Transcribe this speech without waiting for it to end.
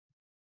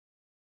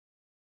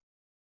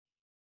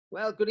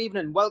Well, good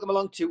evening. Welcome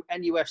along to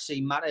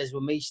NUFC Matters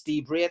with me,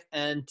 Steve Wraith.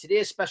 And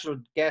today's special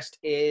guest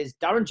is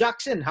Darren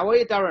Jackson. How are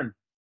you, Darren?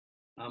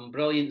 I'm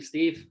brilliant,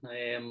 Steve.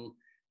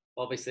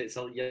 Obviously,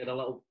 you're a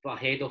little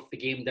ahead of the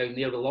game down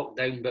there with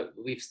lockdown, but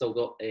we've still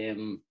got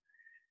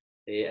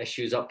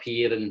issues up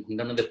here, and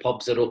none of the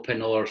pubs are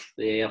open, or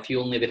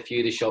only the few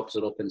of the shops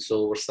are open.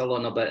 So we're still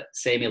on a bit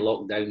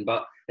semi-lockdown,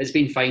 but it's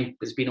been fine.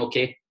 It's been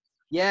okay.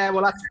 Yeah,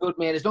 well, that's good,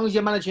 mate. As long as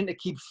you're managing to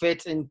keep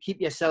fit and keep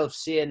yourself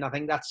sane, I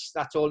think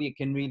that's all you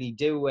can really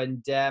do.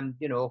 And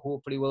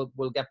hopefully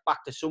we'll get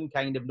back to some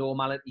kind of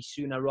normality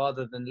sooner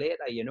rather than later.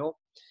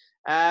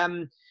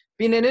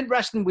 Been an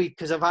interesting week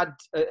because I've had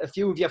a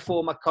few of your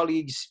former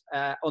colleagues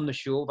on the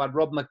show. I've had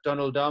Rob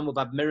McDonald on, we've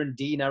had Mirren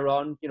Dina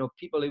on.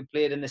 People who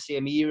played in the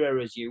same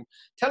era as you.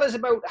 Tell us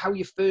about how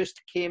you first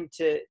came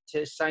to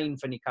sign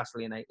for Newcastle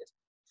United.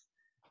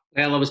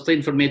 Well, I was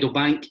playing for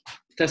Meadowbank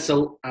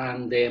Thistle,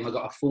 and I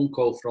got a phone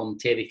call from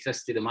Terry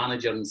Christie, the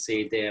manager, and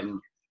said,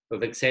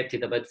 we've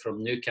accepted a bid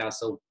from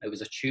Newcastle. It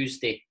was a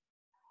Tuesday.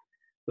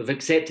 We've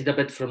accepted a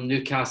bid from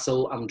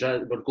Newcastle.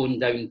 We're going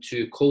down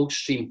to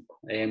Coldstream,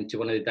 to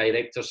one of the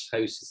directors'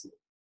 houses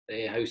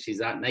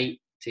that night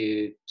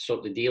to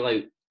sort the deal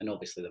out. And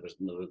obviously there was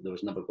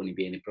never going to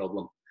be any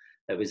problem.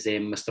 It was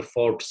Mr.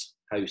 Forbes'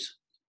 house.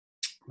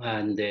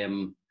 And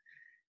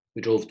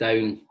we drove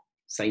down,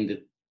 signed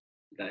it.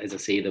 As I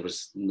say, there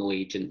was no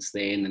agents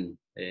then, and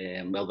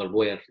there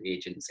were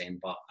agents then,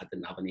 but I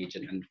didn't have an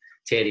agent. And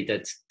Terry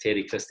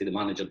Christie, the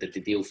manager, did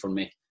the deal for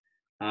me,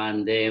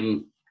 and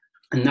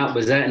that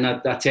was it. And I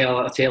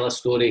tell a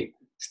story,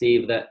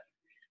 Steve, that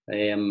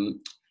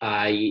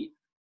I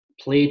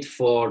played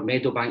for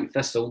Meadowbank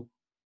Thistle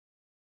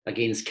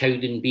against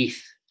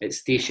Cowdenbeath at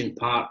Station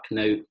Park.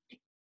 Now,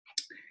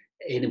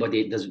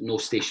 anybody that doesn't know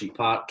Station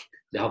Park,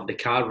 they have the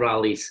car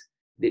rallies.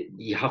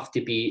 You have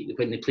to be,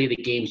 when they play the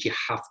games, you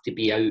have to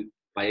be out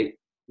by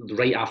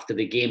right after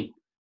the game.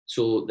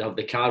 So they have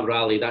the car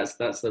rally. That's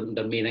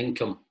their main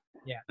income.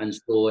 Yeah. And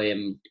so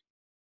I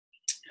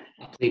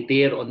played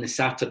there on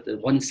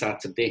one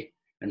Saturday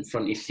in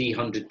front of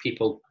 300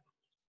 people,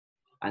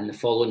 and the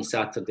following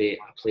Saturday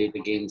I played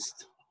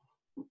against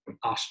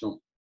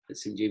Arsenal at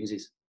St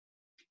James's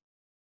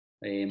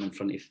in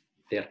front of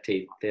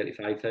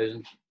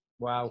 35,000.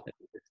 Wow.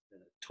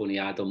 Tony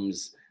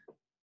Adams,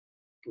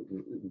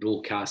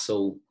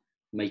 Rocastle,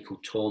 Michael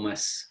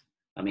Thomas.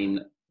 I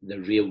mean,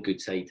 the real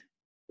good side.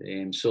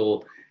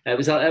 So it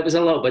was a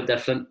little bit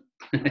different.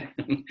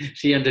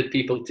 300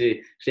 people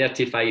to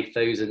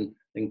 35,000.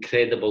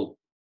 Incredible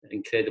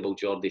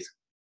Geordies.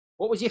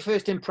 What was your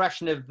first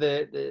impression of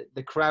the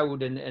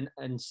crowd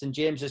and St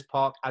James's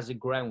Park as a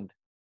ground?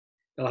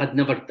 Well, I'd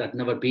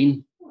never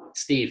been,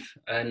 Steve,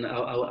 and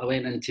I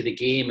went into the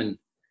game and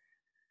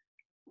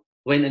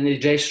went in the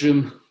dressing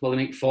room.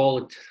 Willie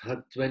McFall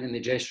went in the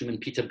dressing room,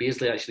 and Peter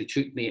Beardsley actually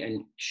took me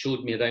and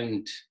showed me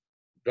around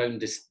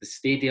the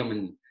stadium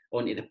and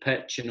onto the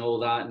pitch and all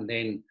that. And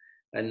then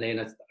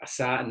I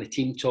sat in the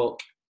team talk,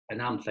 and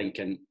I'm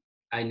thinking,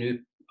 I knew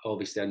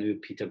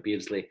Peter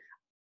Beardsley.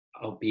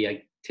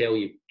 I tell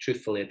you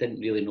truthfully, I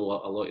didn't really know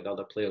a lot of the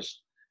other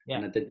players. Yeah.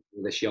 And I didn't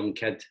know this young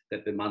kid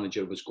that the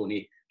manager was going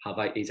to have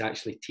his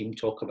actually team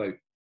talk about.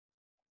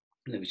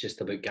 And it was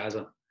just about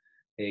Gaza.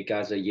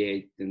 Gaza, yeah,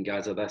 and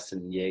Gaza this,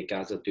 and yeah,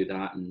 Gaza do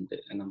that, and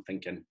I'm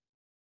thinking,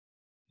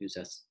 who's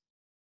this?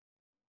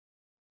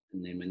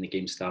 And then when the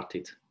game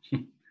started,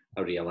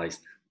 I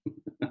realised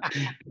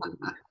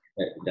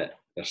that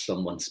there's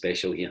someone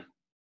special here,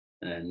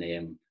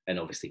 and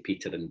obviously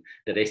Peter and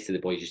the rest of the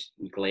boys,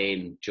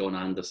 Glenn, John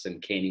Anderson,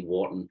 Kenny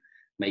Wharton,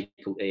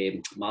 Michael,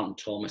 Martin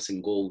Thomas in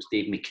goals,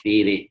 Dave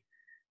McCreary,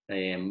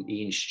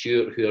 Ian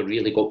Stewart, who I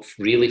really got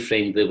really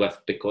friendly with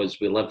because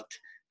we lived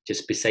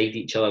just beside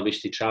each other. We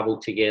used to travel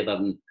together,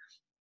 and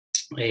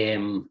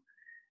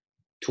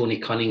Tony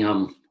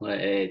Cunningham,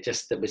 it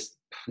was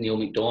Neil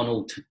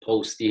McDonald,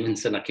 Paul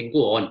Stevenson. I can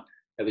go on.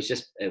 It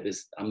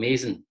was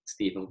amazing,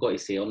 Steve. I've got to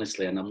say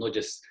honestly, and I'm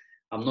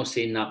not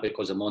saying that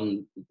because I'm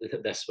on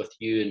this with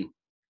you. And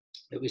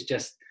it was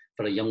just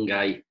for a young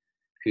guy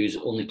who's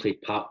only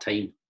played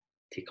part-time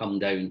to come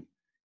down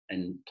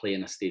and play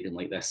in a stadium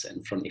like this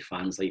in front of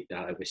fans like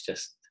that.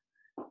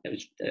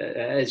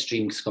 It's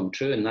dreams come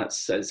true, and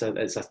it's a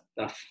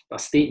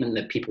statement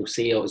that people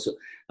say it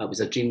was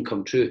a dream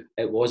come true.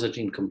 It was a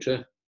dream come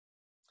true.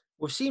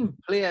 We've seen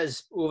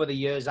players over the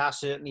years, I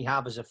certainly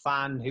have as a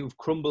fan, who've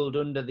crumbled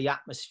under the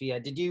atmosphere.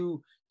 Did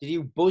you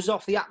buzz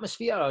off the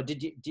atmosphere, or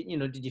did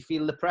you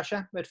feel the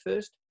pressure at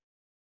first?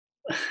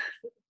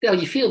 Well,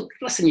 you feel.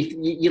 Listen,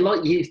 you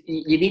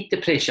need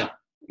the pressure.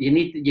 You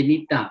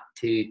need that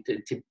to.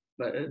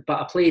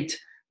 But I played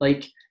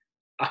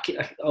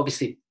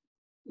obviously.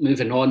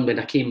 Moving on, when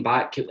I came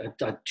back,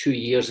 I had 2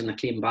 years, and I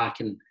came back,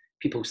 and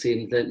people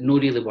saying that no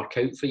really work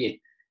out for you.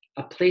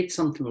 I played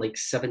something like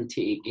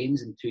 78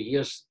 games in 2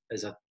 years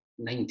as a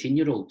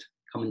 19-year-old,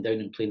 coming down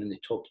and playing in the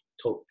top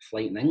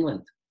flight in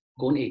England,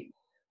 going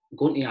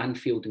to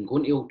Anfield and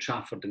going to Old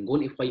Trafford and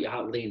going to White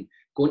Hart Lane,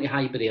 going to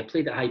Highbury. I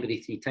played at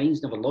Highbury 3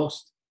 times, never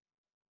lost.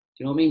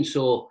 Do you know what I mean?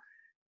 So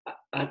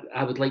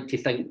I would like to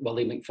think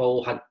Willie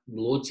McFall had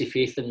loads of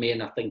faith in me,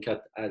 and I think I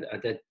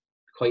did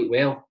quite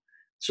well.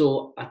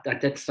 So I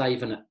did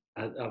thrive on it.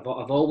 I've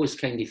always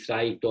kind of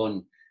thrived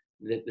on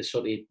the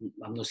sort of,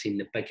 I'm not saying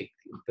the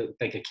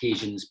big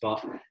occasions,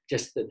 but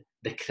just the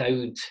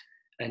crowd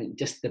and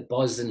just the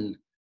buzz and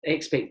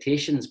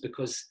expectations.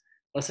 Because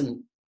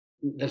listen,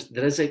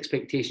 there is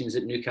expectations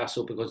at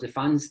Newcastle because the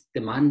fans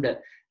demand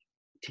it.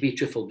 To be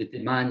truthful, they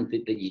demand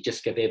that you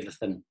just give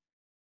everything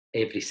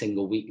every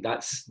single week.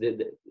 That's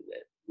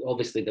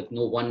obviously they've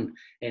not won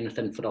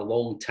anything for a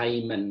long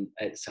time, and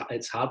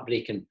it's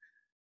heartbreaking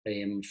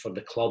for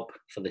the club,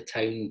 for the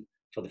town,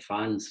 for the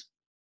fans.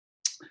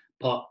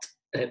 But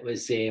it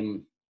was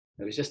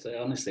just,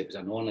 honestly, it was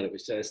an honour. It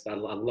was just, I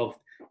loved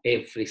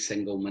every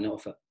single minute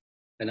of it.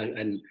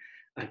 And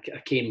I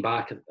came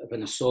back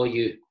when I saw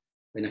you.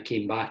 When I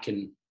came back,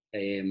 and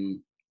I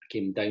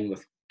came down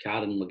with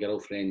Karen, my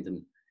girlfriend,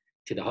 and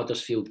to the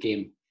Huddersfield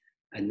game,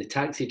 and the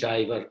taxi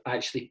driver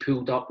actually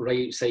pulled up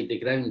right outside the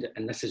ground,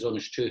 and this is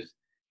honest truth.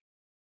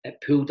 It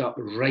pulled up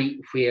right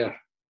where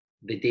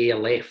the day I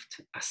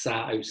left, I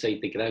sat outside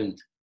the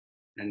ground,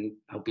 and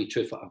I'll be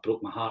truthful, I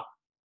broke my heart.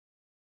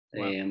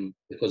 Wow.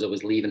 Because I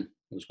was leaving.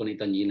 I was going to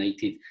Dundee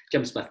United.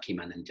 Jim Smith came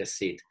in and just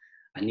said,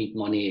 I need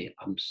money.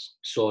 I'm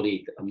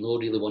sorry. I'm not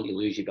really wanting to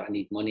lose you, but I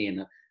need money.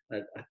 And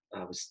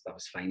I was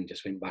fine.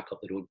 Just went back up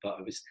the road. But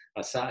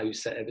I sat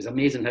outside. It was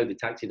amazing how the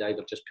taxi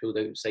driver just pulled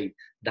outside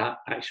that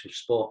actual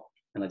spot,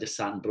 and I just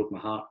sat and broke my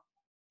heart.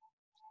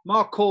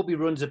 Mark Colby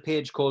runs a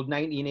page called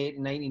 1980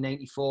 and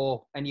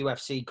 1994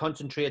 NUFC,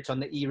 concentrates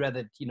on the era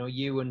that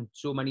you and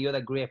so many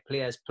other great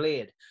players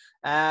played.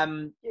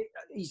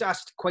 He's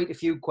asked quite a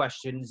few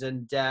questions,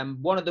 and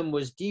one of them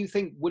was, do you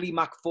think Willie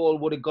McFall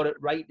would have got it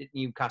right at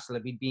Newcastle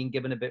if he'd been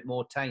given a bit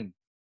more time?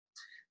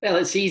 Well,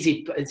 it's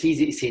easy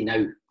to say now.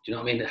 Do you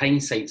know what I mean?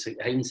 Hindsight's a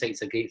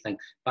great thing,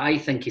 but I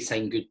think he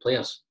signed good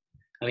players.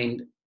 I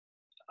mean,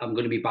 I'm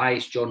going to be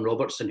biased. John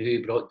Robertson, who he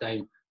brought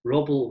down,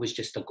 Robbo was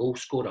just a goal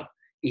scorer.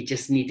 He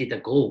just needed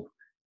a goal.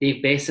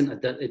 Dave Besant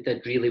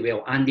did really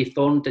well. Andy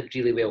Thorne did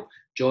really well.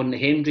 John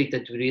Hendry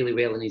did really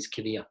well in his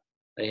career,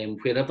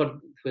 wherever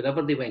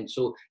they went.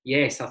 So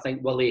yes, I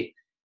think Willie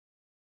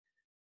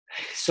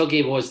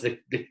Suggy was the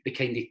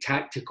kind of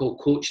tactical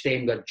coach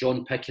then, with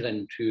John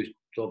Pickering, who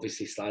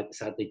obviously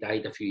sadly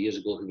died a few years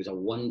ago, who was a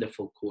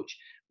wonderful coach.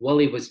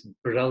 Willie was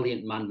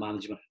brilliant man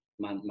management,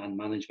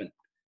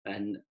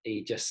 and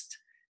he just,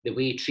 the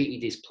way he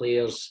treated his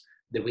players,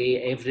 the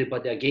way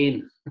everybody,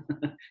 again,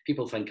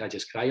 people think I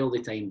just cry all the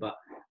time, but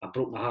I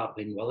broke my heart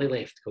when Willie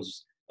left,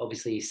 because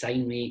obviously he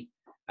signed me,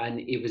 and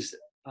he was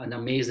an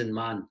amazing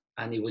man,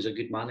 and he was a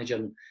good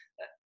manager.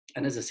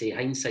 And as I say,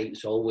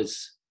 hindsight's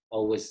always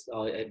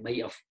it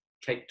might have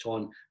kicked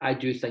on. I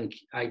do think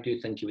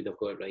he would have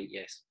got it right,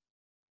 yes.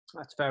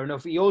 That's fair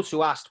enough. He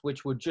also asked,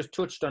 which we just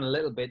touched on a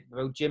little bit,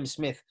 about Jim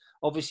Smith.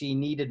 Obviously, he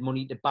needed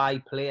money to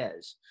buy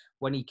players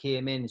when he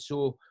came in.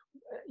 So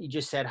he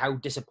just said, how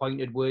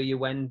disappointed were you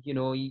when,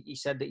 he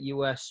said that you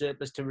were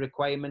surplus to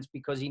requirements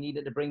because he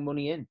needed to bring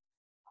money in?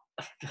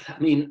 I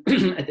mean,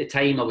 at the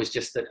time, I was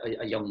just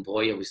a young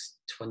boy. I was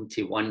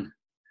 21.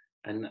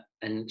 And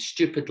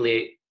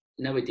stupidly,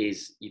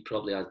 nowadays, you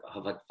probably have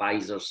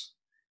advisors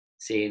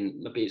saying,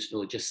 maybe it's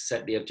no, just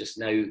sit there just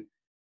now.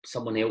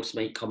 Someone else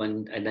might come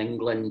in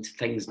England,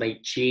 things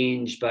might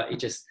change, but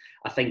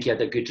I think he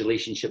had a good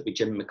relationship with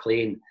Jim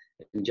McLean,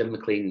 and Jim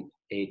McLean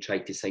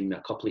tried to sign me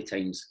a couple of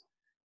times,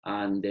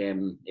 and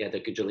he had a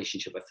good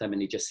relationship with him,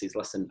 and he just says,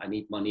 listen, I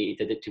need money. He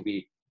did it to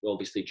be,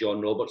 obviously,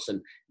 John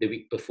Robertson the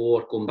week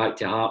before, going back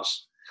to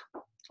Hearts,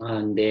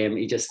 and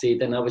he just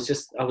said, and I was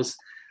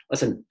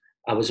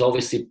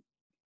obviously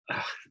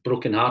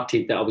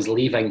broken-hearted that I was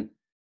leaving,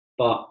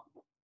 but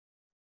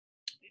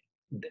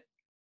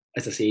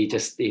as I say,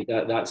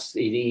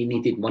 he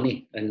needed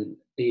money, and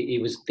he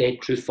was dead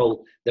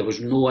truthful. There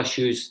was no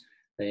issues,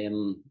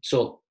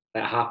 so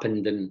it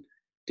happened. And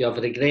do I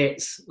have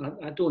regrets?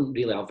 I don't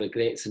really have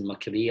regrets in my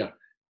career,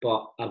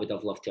 but I would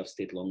have loved to have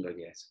stayed longer,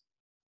 yes.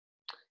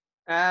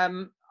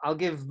 I'll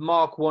give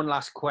Mark one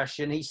last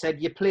question. He said,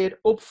 you played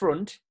up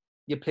front,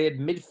 you played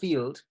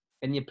midfield,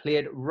 and you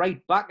played right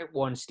back at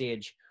one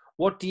stage.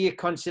 What do you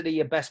consider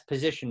your best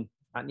position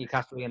at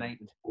Newcastle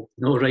United?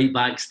 No right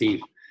back,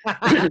 Steve.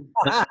 I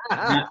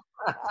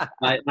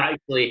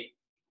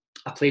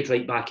played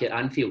right back at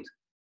Anfield.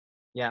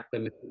 Yeah.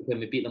 When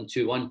we beat them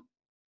 2-1.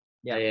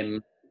 Yeah.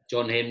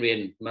 John Henry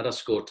and Mirror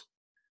scored.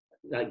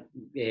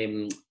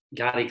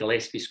 Gary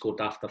Gillespie scored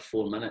after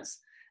 4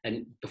 minutes.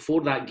 And before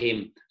that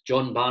game,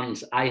 John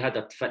Barnes, I had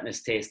a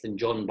fitness test, and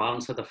John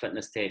Barnes had a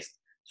fitness test.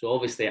 So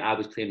obviously I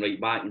was playing right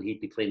back, and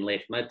he'd be playing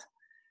left mid.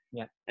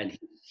 Yeah. And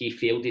he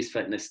failed his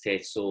fitness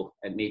test, so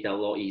it made it a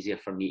lot easier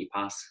for me to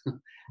pass.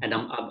 And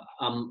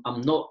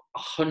I'm not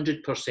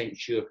 100%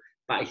 sure,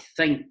 but I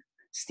think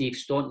Steve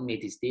Staunton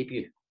made his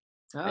debut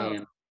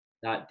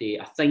that day.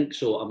 I think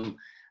so.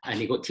 And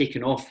he got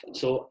taken off,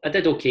 so I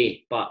did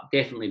okay, but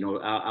definitely no.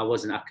 I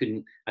wasn't. I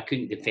couldn't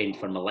defend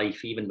for my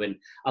life, even when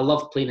I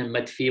loved playing in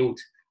midfield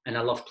and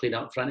I loved playing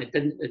up front. It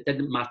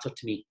didn't matter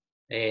to me.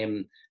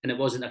 And it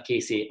wasn't a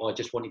case of, oh, I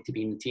just wanted to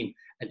be in the team.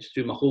 It's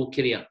through my whole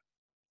career.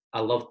 I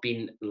love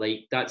being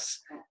like, I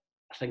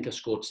think I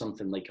scored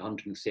something like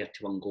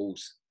 131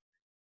 goals.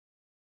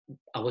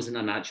 I wasn't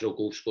a natural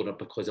goal scorer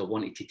because I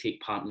wanted to take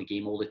part in the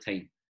game all the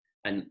time.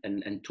 And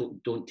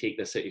don't take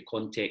this out of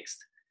context.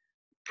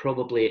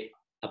 Probably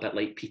a bit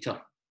like Peter.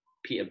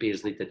 Peter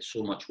Beardsley did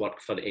so much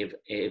work for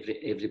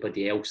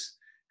everybody else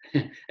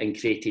and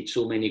created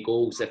so many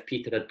goals. If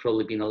Peter had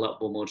probably been a little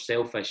bit more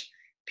selfish,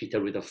 Peter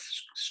would have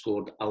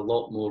scored a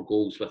lot more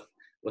goals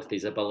with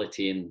his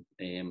ability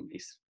and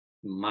his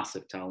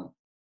massive talent.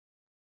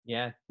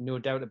 Yeah, no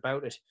doubt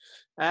about it.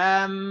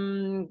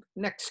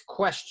 Next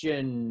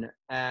question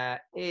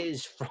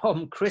is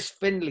from Chris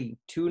Finley,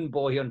 Toon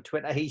Boy on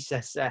Twitter. He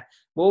says,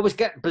 we always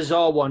get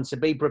bizarre ones, so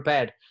be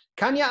prepared.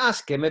 Can you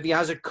ask him if he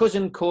has a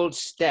cousin called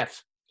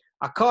Steph?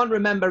 I can't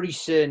remember his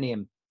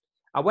surname.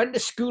 I went to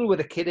school with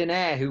a kid in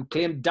Ayr who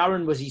claimed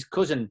Darren was his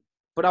cousin,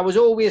 but I was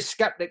always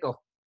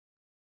sceptical.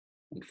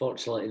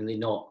 Unfortunately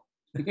not.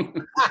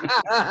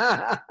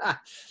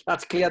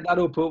 That's cleared that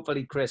up,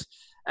 hopefully, Chris.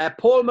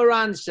 Paul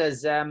Moran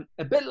says, a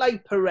bit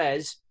like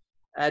Perez,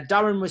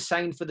 Darren was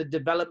signed for the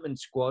development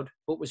squad,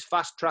 but was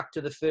fast-tracked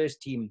to the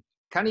first team.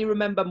 Can you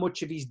remember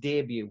much of his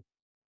debut?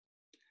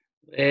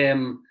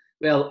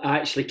 Well, I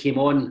actually came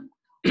on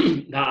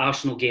that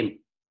Arsenal game,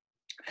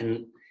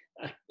 and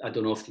I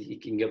don't know if you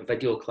can get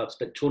video clips,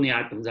 but Tony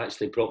Adams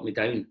actually brought me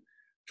down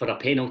for a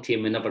penalty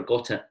and we never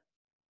got it.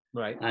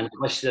 Right. And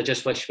I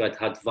just wish we'd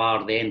had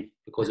VAR then,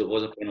 because it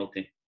was a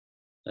penalty.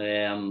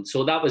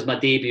 So that was my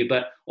debut,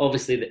 but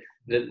obviously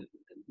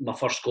my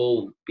first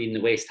goal being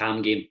the West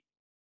Ham game.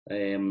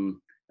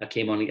 I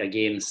came on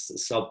against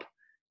sub,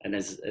 and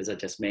as I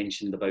just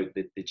mentioned about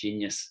the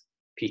genius,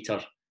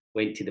 Peter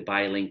went to the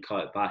byline,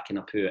 cut it back, and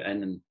I put it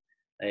in.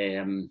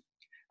 And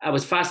I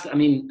was fast. I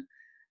mean,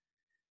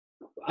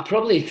 I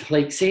probably,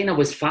 like saying I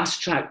was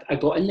fast-tracked, I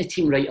got in the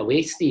team right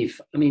away, Steve.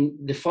 I mean,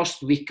 the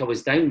first week I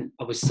was down,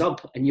 I was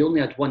sub, and you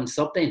only had one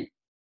sub then.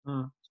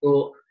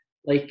 So,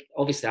 like,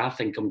 obviously I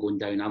think I'm going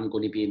down, I'm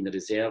going to be in the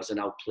reserves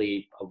and I'll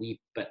play a wee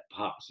bit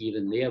part here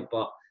and there,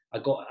 but I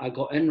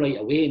got in right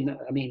away. And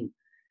I mean,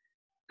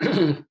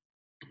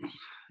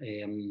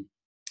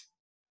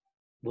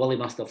 Willie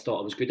must have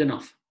thought I was good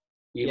enough,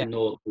 even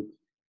though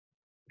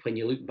when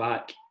you look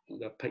back,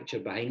 the picture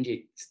behind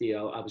you, Steve,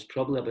 I was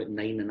probably about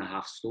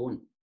 9.5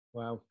 stone.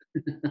 Wow.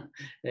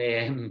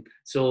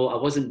 So I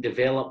wasn't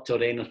developed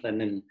or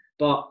anything,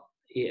 but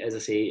as I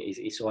say,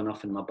 he saw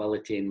enough in my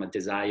ability and my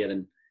desire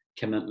and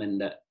commitment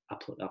that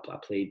I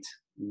played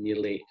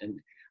nearly. And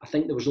I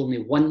think there was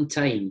only one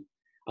time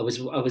I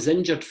was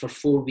injured for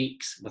 4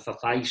 weeks with a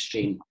thigh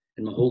strain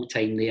in my whole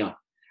time there,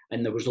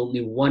 and there was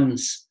only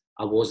once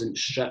I wasn't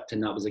stripped,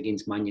 and that was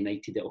against Man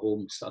United at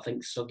home. So I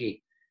think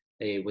Suggy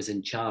was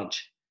in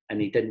charge. And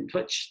he didn't,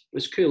 which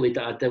was cool.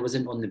 I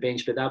wasn't on the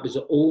bench, but that was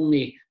the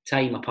only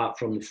time, apart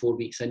from the 4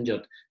 weeks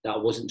injured, that I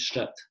wasn't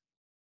stripped.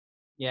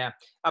 Yeah,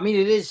 I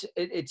mean,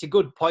 it's a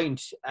good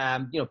point.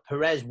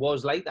 Perez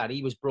was like that.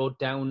 He was brought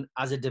down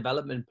as a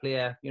development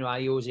player,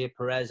 Jose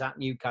Perez at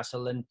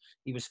Newcastle, and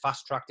he was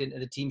fast-tracked into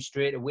the team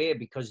straight away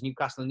because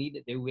Newcastle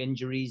needed to,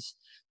 injuries,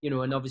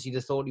 and obviously they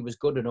thought he was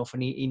good enough,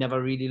 and he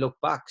never really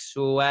looked back.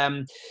 So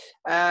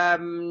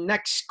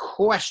next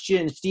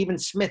question, Stephen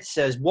Smith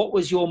says, what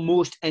was your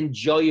most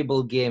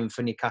enjoyable game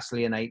for Newcastle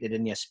United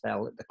in your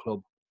spell at the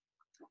club?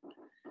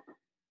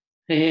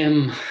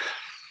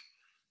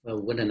 Well,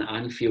 winning at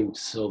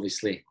Anfield's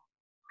obviously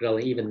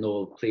brilliant, even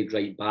though I played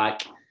right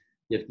back.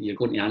 You're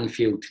going to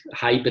Anfield.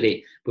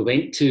 Highbury, we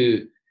went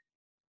to,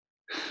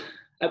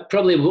 it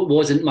probably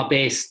wasn't my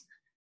best.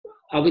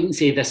 I wouldn't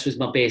say this was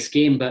my best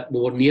game, but we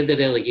were near the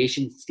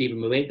relegation,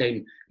 Stephen. We went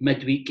down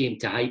midweek game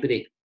to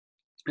Highbury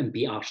and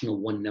beat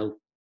Arsenal 1-0.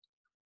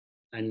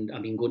 And I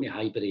mean, going to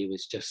Highbury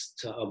was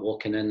just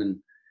walking in, and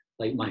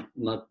like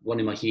one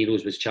of my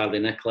heroes was Charlie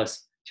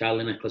Nicholas.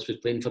 Charlie Nicholas was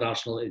playing for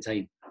Arsenal at the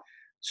time.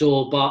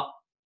 So, but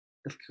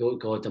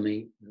God, I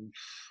mean,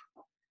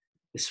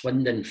 the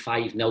Swindon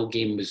 5-0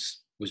 game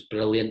was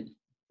brilliant.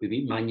 We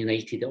beat Man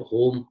United at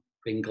home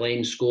when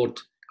Glenn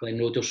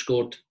Roeder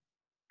scored.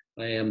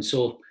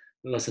 So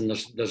listen,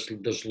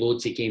 there's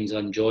loads of games I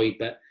enjoyed,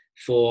 but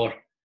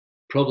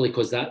probably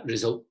because that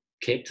result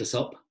kept us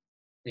up,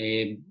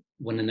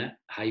 winning at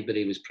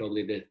Highbury was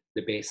probably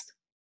the best.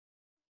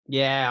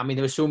 Yeah, I mean,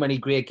 there were so many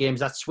great games.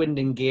 That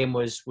Swindon game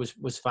was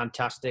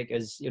fantastic.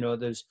 As you know,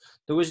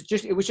 it was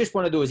just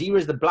one of those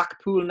eras. The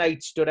Blackpool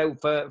night stood out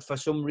for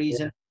some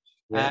reason.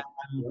 Yeah.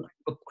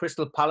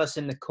 Crystal Palace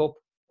in the cup.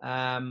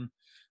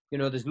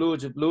 There's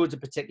loads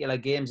of particular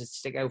games that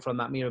stick out from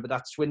that era. But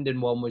that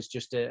Swindon one was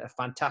just a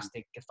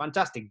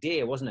fantastic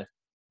day, wasn't it?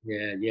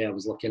 Yeah. I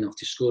was lucky enough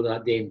to score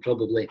that day, and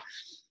probably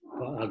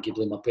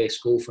arguably my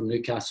best goal for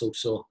Newcastle.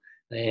 So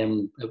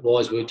it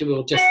was. We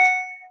were just.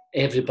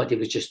 Everybody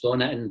was just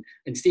on it,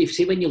 and Steve,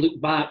 see, when you look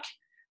back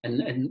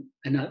and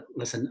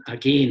listen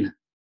again,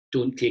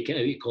 don't take it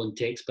out of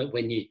context, but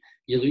when you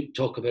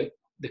talk about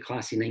the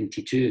class of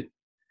 '92,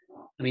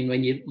 I mean,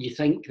 when you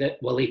think that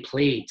Willie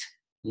played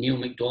Neil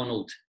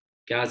McDonald,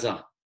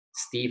 Gaza,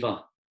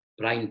 Steva,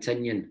 Brian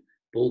Tinnion,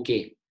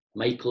 Bogie,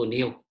 Michael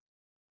O'Neill,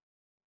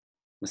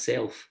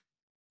 myself.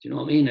 Do you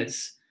know what I mean?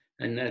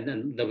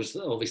 And there was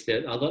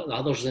obviously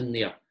others in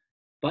there,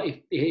 but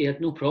he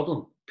had no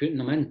problem putting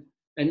them in.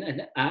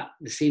 And at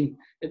the same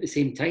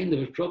time, there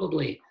was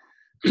probably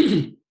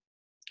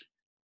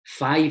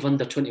 5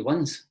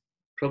 under-21s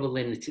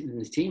probably in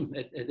the team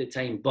at the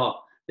time. But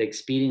the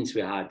experience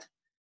we had,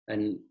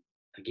 and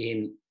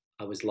again,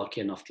 I was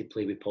lucky enough to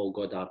play with Paul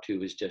Goddard, who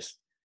was just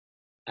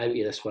out of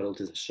this world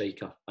as a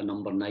striker, a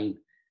number 9,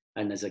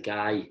 and as a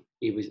guy,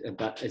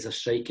 as a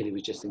striker, he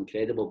was just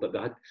incredible. But we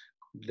had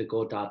the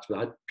Goddards, we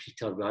had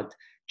Peter, we had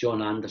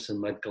John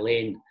Anderson, we had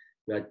Glenn,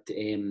 we had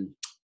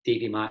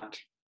Davy Mack,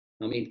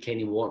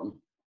 Kenny Wharton,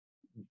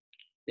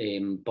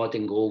 Bud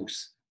and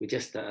Goals. We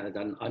just had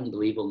an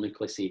unbelievable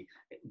nucleus of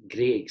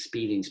great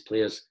experienced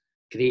players,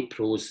 great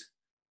pros,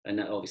 and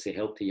that obviously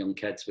helped the young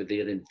kids with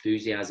their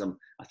enthusiasm.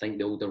 I think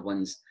the older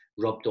ones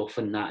rubbed off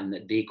on that, and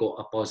that they got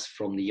a buzz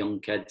from the young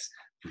kids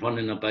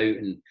running about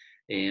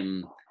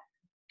and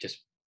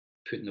just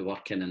putting the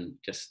work in and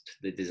just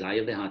the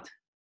desire they had.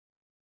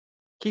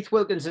 Keith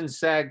Wilkinson's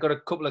got a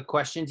couple of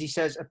questions. He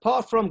says,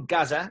 apart from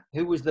Gaza,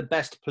 who was the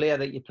best player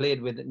that you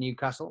played with at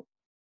Newcastle?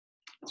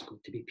 It's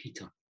got to be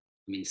Peter.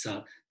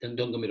 Don't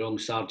get me wrong,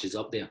 Sarge is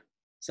up there.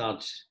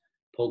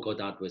 Paul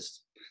Goddard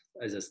was,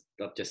 as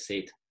I've just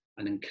said,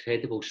 an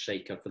incredible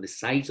striker for the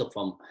size of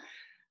him.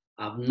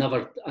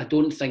 I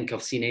don't think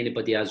I've seen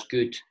anybody as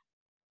good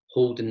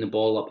holding the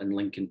ball up in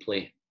Lincoln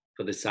play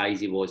for the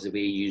size he was, the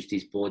way he used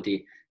his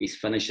body, his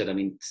finisher.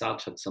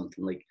 Sarge had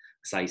something like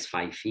a size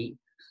 5 feet.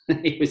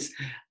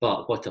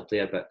 But what a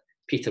player. But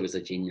Peter was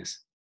a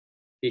genius.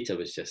 Peter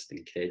was just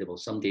incredible.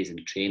 Some days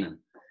in training,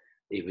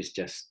 he was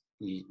just,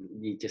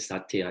 you just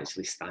had to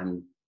actually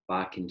stand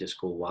back and just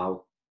go,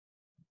 wow.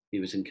 He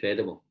was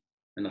incredible.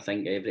 And I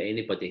think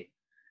anybody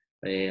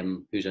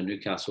who's a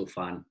Newcastle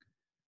fan,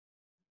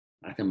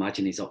 I can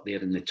imagine he's up there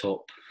in the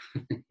top.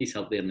 He's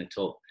up there in the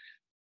top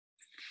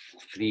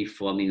 3,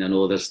 4. I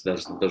know there's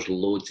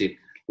loads of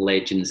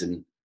legends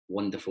and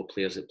wonderful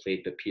players that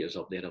played, but Peter's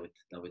up there,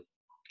 I would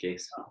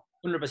guess.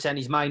 100%,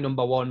 he's my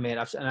number 1, mate.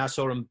 And I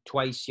saw him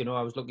twice.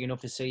 I was lucky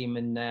enough to see him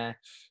in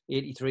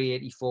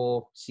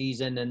 83-84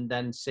 season, and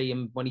then see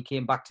him when he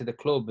came back to the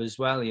club as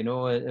well.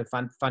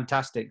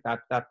 Fantastic.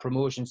 That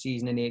promotion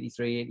season in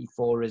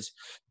 83-84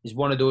 is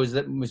one of those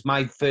that was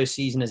my first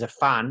season as a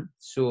fan.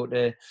 So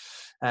to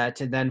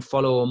then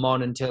follow him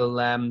on until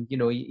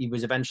he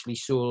was eventually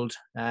sold.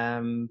 I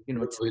don't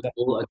know who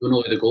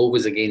the goal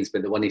was against,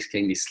 but the one he's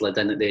kind of slid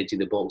in at the edge of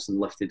the box and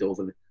lifted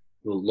over the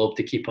lob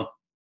the keeper.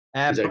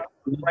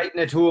 Brighton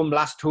at home,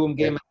 last home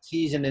game of the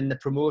season in the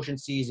promotion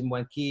season,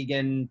 when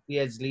Keegan,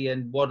 Beardsley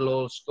and Waddle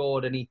all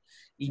scored, and he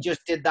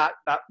just did that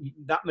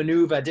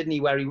manoeuvre, didn't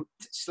he, where he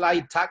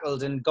slide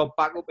tackled and got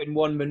back up in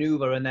one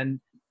manoeuvre and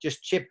then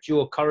just chipped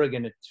Joe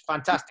Corrigan. It's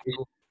fantastic.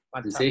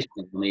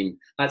 Sensational.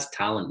 That's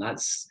talent.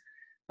 That's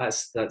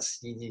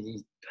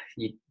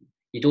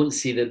you don't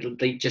see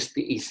that, like, just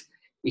his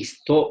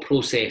thought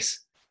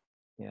process.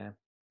 Yeah,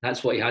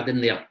 that's what he had in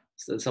there.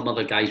 Some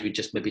other guys would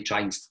just maybe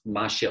try and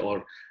smash it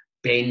or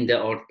bend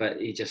it, but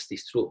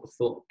his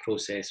thought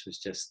process was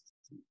just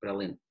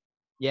brilliant.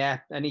 Yeah,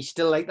 and he's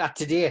still like that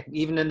today,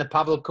 even in the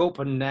Pavel Cup.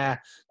 And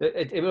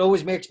it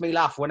always makes me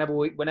laugh whenever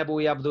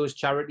we have those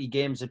charity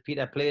games that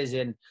Peter plays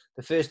in.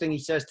 The first thing he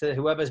says to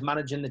whoever's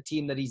managing the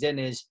team that he's in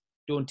is,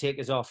 "Don't take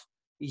us off."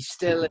 He's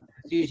still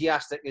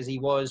enthusiastic as he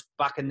was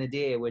back in the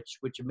day, which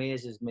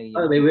amazes me.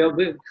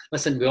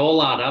 Listen, we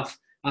all are.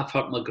 I've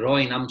hurt my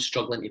groin. I'm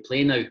struggling to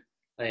play now.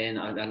 And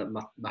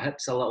my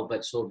hip's a little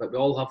bit sore, but we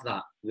all have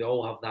that. We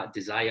all have that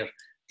desire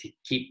to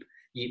keep.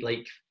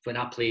 Like when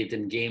I played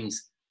in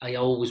games, I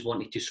always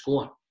wanted to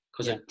score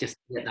because I just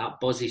get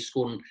that buzzy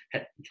scoring,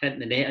 hitting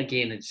the net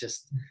again. It's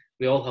just,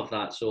 we all have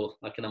that. So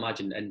I can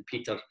imagine, and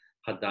Peter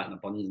had that in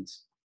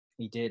abundance.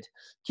 He did.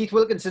 Keith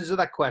Wilkinson's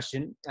other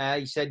question.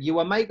 He said, "You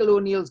were Michael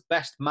O'Neill's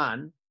best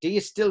man. Do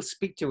you still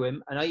speak to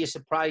him, and are you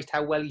surprised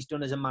how well he's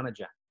done as a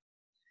manager?"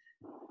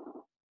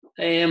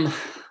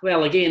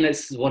 Well, again,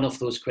 it's one of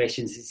those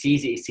questions. It's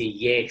easy to say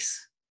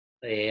yes.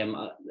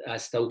 I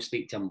still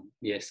speak to him,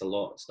 yes, a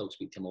lot. I still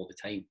speak to him all the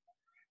time.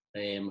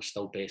 We're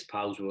still best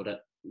pals. We were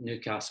at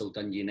Newcastle,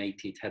 Dundee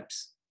United,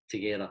 Hibs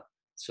together.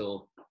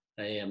 So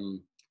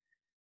I'm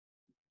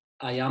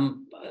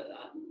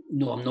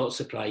not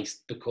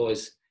surprised,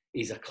 because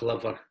he's a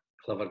clever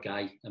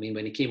guy.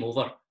 When he came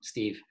over,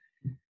 Steve,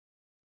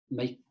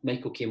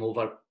 Michael came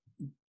over,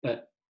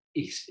 but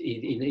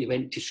he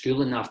went to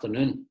school in the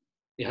afternoon.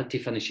 He had to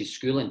finish his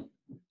schooling.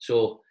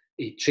 So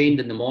he trained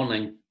in the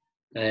morning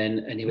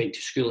and he went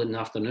to school in the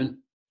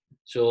afternoon.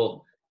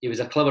 So he was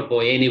a clever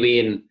boy anyway.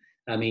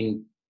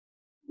 And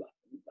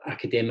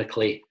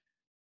academically,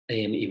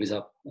 he was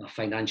a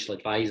financial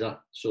advisor.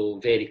 So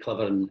very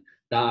clever in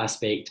that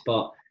aspect.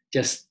 But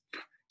just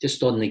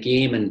on the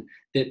game and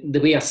the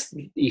way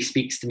he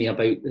speaks to me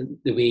about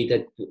the way he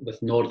did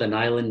with Northern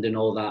Ireland and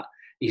all that,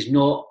 he's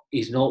not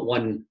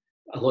one.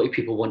 A lot of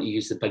people want to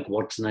use the big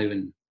words now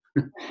and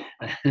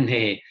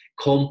and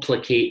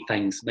complicate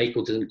things.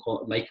 Michael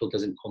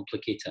doesn't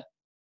complicate it.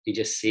 He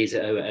just says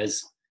it how it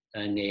is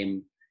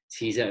and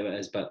sees it how it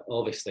is. But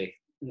obviously,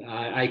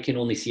 I can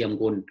only see him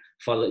going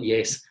further.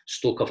 Yes,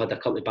 Stoke have had a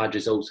couple of bad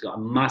results. Got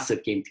a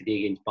massive game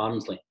today against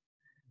Barnsley,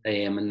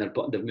 and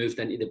they've moved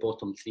into the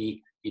bottom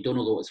three. You don't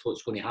know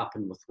what's going to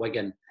happen with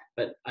Wigan,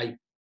 but I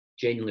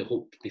genuinely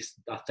hope this.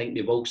 I think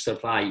they will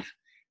survive.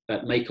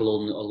 But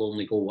Michael will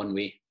only go one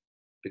way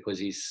because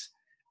he's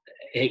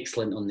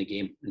excellent on the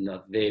game and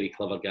a very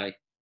clever guy.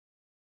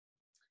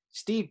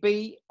 Steve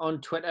B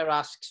on Twitter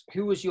asks,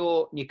 who was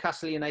your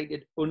Newcastle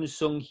United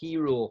unsung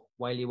hero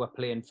while you were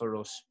playing for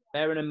us?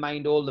 Bearing in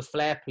mind all the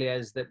flair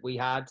players that we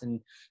had,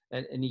 and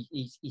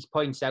he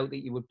points out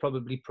that you would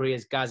probably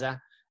praise Gaza.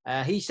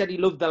 He said he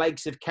loved the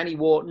likes of Kenny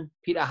Wharton,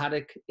 Peter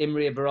Haddock,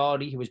 Imre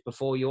Berardi, who was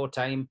before your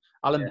time,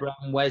 Alan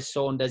Brown, Wes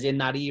Saunders in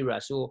that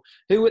era. So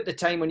who at the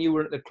time when you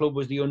were at the club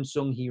was the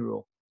unsung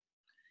hero?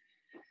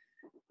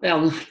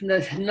 Well,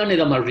 none of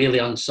them are really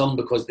unsung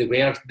because they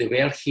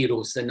were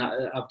heroes. And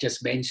I've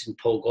just mentioned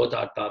Paul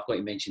Goddard, but I've got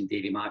to mention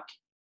Davy Mack.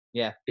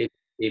 Yeah, Dave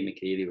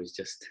McCreary was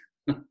just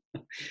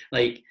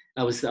like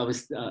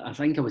I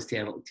think I was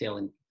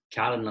telling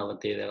Karen the other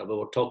day that we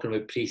were talking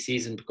about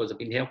pre-season because I've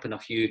been helping a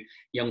few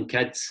young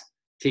kids,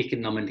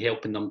 taking them and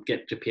helping them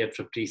get prepared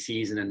for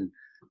pre-season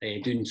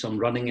and doing some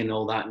running and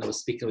all that. And I was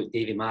speaking about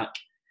Davy Mack.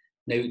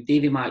 Now,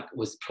 Davy Mack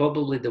was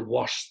probably the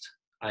worst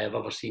I have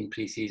ever seen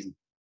pre-season,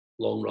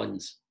 long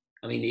runs.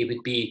 I mean, he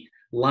would be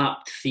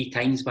lapped 3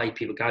 times by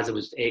people. Gaza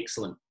was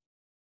excellent.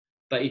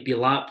 But he'd be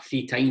lapped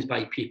 3 times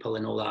by people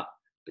and all that.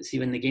 But see,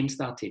 when the game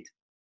started,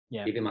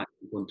 Davy Mack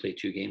would go and play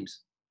 2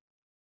 games.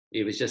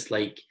 It was just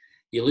like,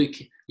 you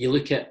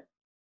look at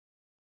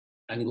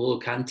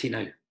N'Golo Kante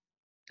now.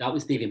 That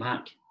was Davy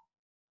Mack,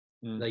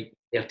 like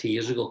 30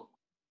 years ago.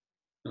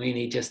 I mean,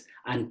 he just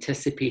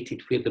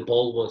anticipated where the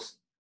ball was.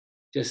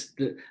 Just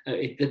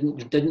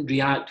it didn't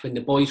react when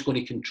the boy's going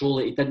to control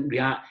it. He didn't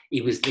react.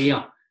 He was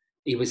there.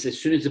 He was, as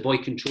soon as the boy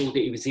controlled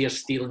it, he was there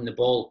stealing the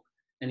ball.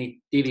 And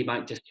Davy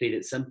Mack just played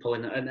it simple.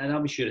 And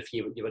I'm sure if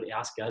you were to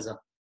ask Gaza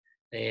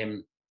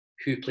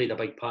who played a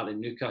big part in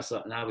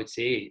Newcastle, and I would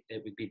say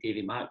it would be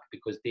Davy Mack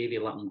because Davy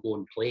let him go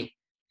and play,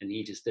 and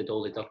he just did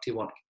all the dirty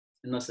work.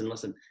 And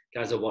listen,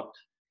 Gaza worked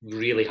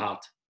really hard,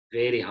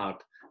 very hard,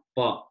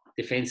 but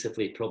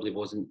defensively probably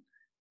wasn't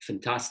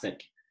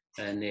fantastic.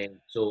 And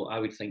so I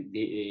would think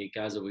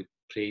Gaza would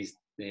praise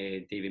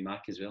Davy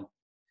Mack as well.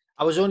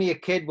 I was only a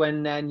kid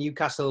when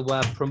Newcastle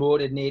were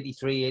promoted in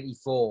 83,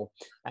 84.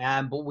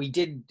 But we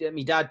did,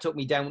 my dad took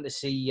me down to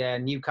see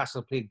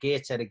Newcastle play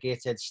Gateshead at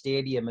Gateshead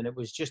Stadium, and it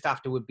was just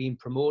after we'd been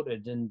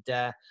promoted. And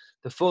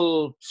the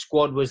full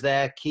squad was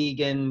there: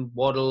 Keegan,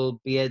 Waddle,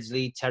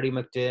 Beardsley, Terry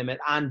McDermott,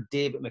 and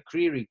David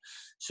McCreary.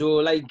 So,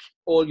 like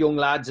all young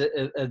lads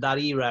of that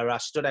era, I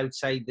stood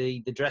outside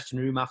the dressing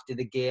room after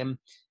the game,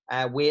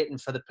 waiting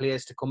for the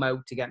players to come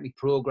out to get me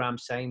programme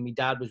signed. My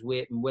dad was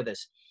waiting with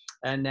us.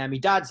 And my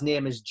dad's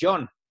name is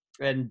John.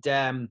 And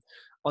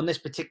on this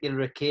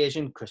particular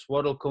occasion, Chris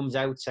Waddle comes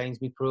out,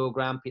 signs me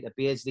programme. Peter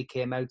Beardsley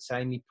came out,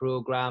 signed me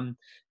programme.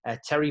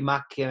 Terry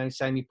Mack came out,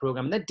 signed me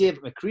programme. And then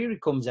David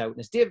McCreary comes out. And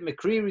as David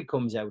McCreary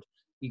comes out,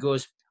 he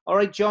goes, "All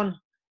right, John."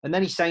 And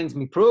then he signs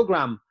me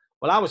programme.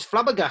 Well, I was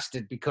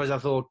flabbergasted because I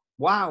thought,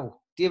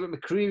 wow, David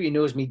McCreary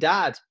knows me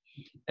dad.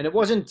 And it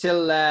wasn't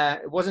until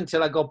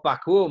I got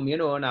back home, you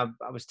know, and I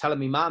was telling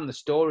my mum the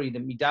story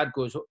that my dad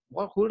goes,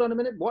 "What? Hold on a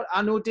minute. What?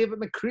 I know David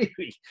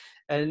McCreary."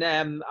 And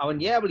I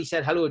went, "Yeah." Well, he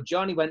said, "Hello,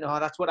 John." He went, "Oh,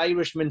 that's what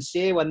Irishmen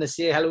say when they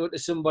say hello to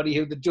somebody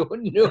who they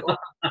don't know."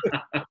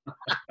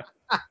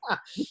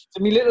 So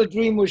my little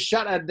dream was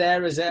shattered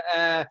there as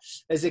a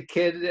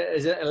kid,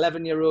 as an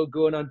 11-year-old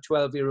going on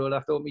 12-year-old. I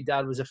thought my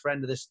dad was a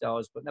friend of the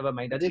stars, but never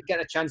mind. I did get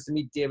a chance to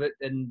meet David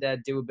and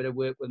do a bit of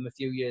work with him a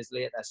few years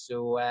later.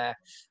 So I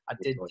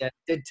did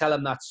tell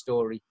him that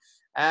story.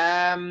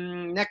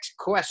 Next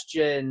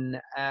question.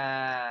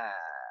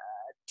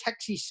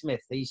 Texie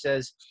Smith, he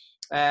says,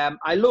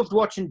 I loved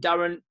watching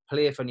Darren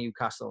play for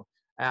Newcastle.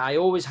 I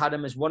always had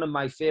him as one of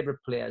my favourite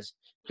players.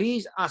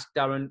 Please ask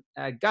Darren,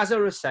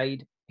 Gaza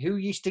aside, who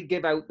used to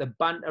give out the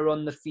banter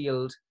on the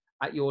field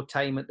at your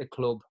time at the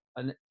club?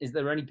 And is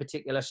there any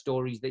particular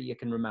stories that you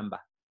can remember?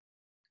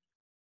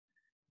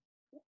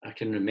 I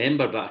can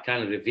remember, but I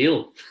can't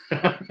reveal.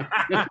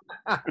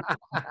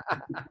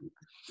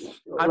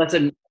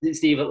 Listen,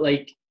 Steve,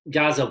 like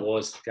Gaza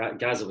was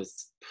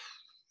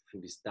he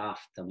was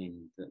daft. I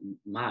mean,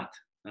 mad.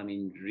 I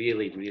mean,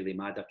 really, really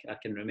mad. I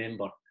can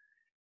remember,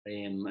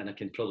 and I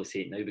can probably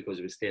say it now because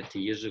it was 30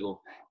 years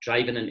ago,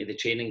 driving into the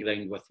training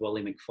ground with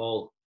Willie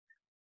McFall.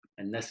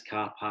 And this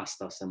car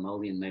passed us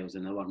 1,000,000 miles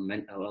an hour,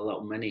 a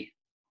little mini.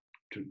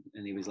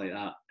 And he was like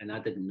that. And I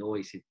didn't know.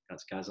 He said,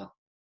 "That's Gaza."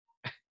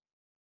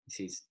 He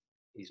says,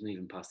 "He's not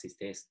even passed his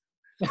test."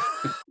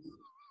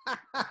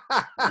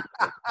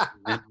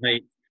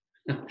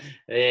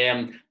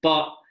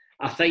 But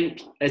I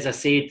think, as I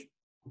said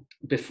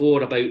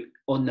before, about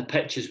on the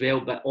pitch as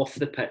well, but off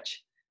the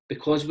pitch,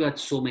 because we had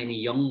so many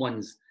young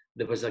ones,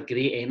 there was a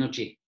great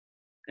energy.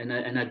 And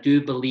I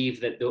do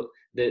believe that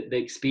the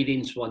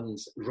experienced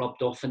ones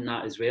rubbed off in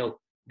that as well.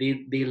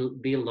 They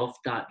loved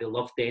that. They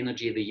loved the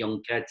energy of the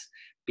young kids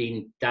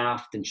being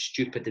daft and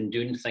stupid and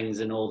doing things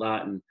and all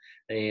that.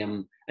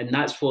 And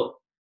that's what,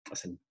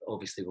 listen,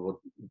 obviously we were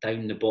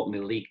down the bottom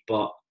of the league,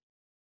 but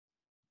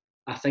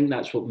I think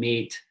that's what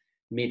made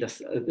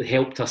us,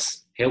 helped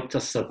us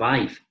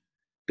survive,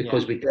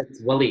 because we did.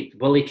 Willie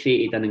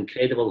created an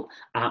incredible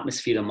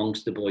atmosphere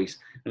amongst the boys.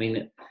 I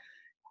mean,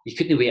 you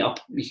couldn't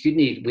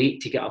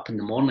wait to get up in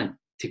the morning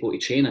to go to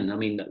training. I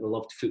mean, we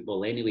loved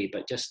football anyway,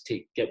 but just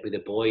to get with the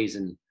boys,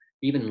 and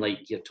even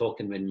like you're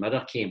talking when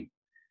Mirror came,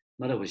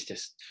 Mirror was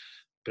just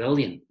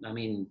brilliant. I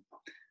mean,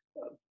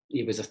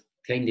 he was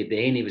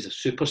he was a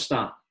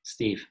superstar,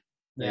 Steve.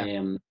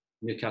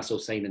 Newcastle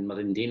signing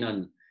Mirandina,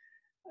 and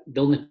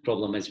the only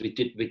problem is we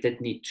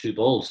did need 2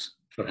 balls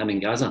for him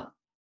and Gaza.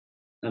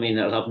 I mean,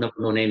 I've never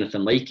known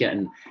anything like it,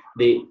 and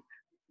they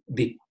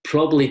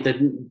probably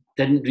didn't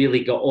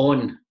really get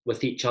on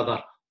with each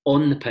other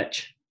on the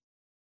pitch,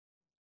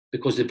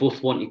 because they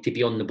both wanted to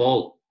be on the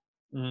ball.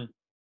 Mm.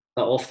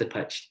 But off the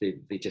pitch,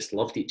 they just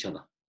loved each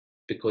other,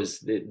 because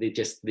they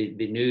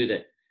knew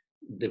that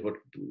they were,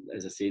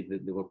 as I say,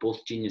 they were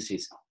both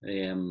geniuses.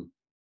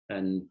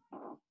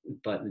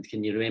 But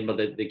can you remember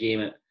the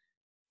game at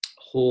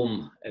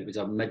home? It was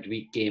a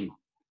midweek game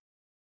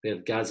where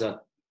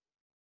Gaza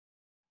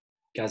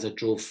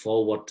drove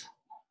forward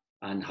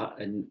and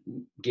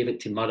gave it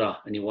to Mirror,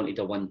 and he wanted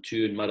a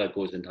 1-2, and Mirror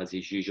goes and has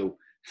his usual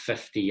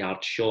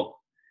 50-yard shot,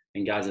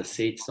 and Gaza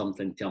said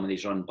something to him, and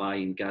he's run by,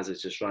 and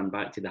Gaza's just ran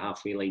back to the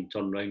halfway line,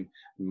 turned round,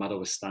 and Mirror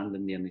was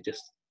standing there, and he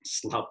just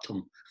slapped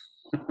him.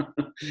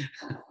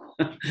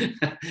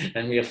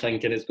 And we were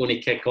thinking it's going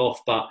to kick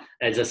off, but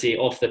as I say,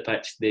 off the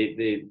pitch,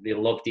 they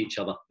loved each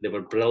other. They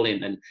were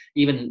brilliant, and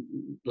even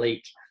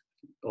like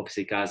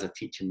obviously Gaza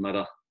teaching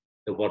Mirror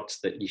the words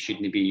that you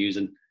shouldn't be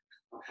using.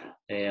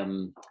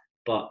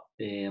 But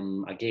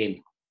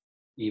again,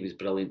 he was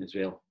brilliant as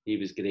well. He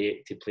was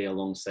great to play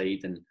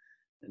alongside, and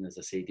as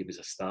I said, he was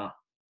a star.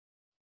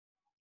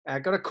 I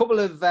got a couple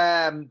of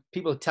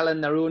people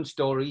telling their own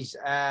stories.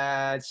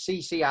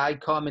 CCI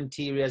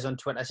Commentarias on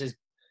Twitter says,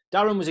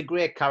 Darren was a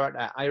great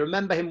character. I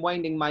remember him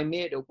winding my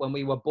mate up when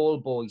we were ball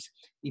boys.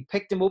 He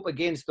picked him up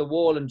against the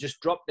wall and just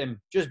dropped him.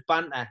 Just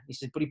banter. He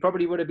said, but he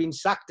probably would have been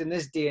sacked in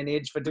this day and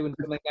age for doing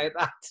something like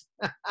that.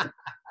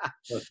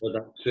 That's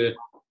true.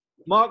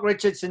 Mark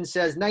Richardson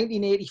says,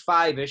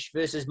 1985-ish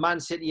versus Man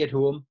City at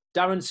home.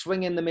 Darren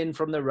swinging them in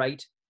from the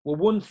right. We're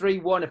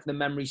 1-3-1 if the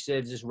memory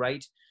serves us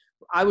right.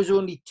 I was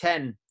only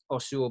 10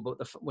 or so, but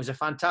it was a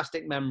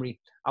fantastic memory.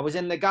 I was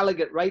in the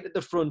Gallagher right at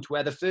the front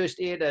where the first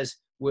aiders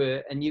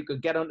were, and you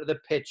could get onto the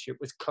pitch. It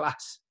was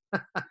class.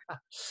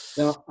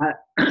 Well,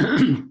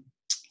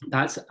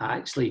 I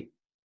actually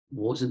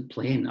wasn't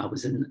playing. I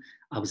was in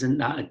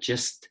that. I'd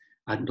just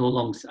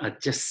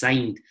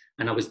signed,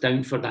 and I was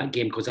down for that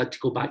game because I had to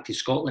go back to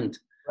Scotland.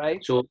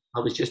 Right. So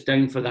I was just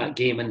down for that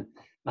game, and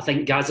I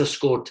think Gaza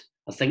scored.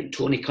 I think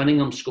Tony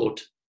Cunningham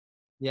scored.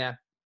 Yeah.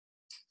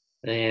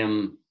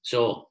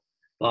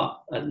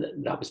 But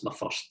that was my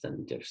first,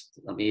 and just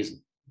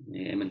amazing.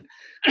 And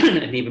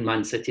even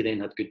Man City then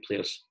had good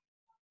players.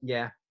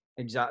 Yeah,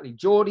 exactly.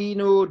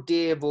 Jorino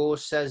Devo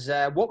says,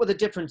 what were the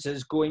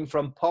differences going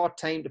from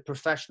part-time to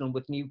professional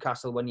with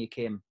Newcastle when you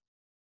came?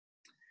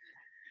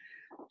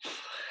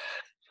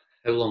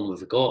 How long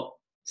have we got,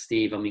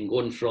 Steve? I mean,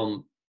 going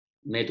from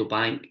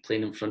Meadowbank,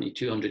 playing in front of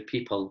 200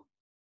 people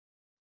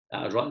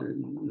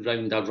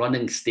around a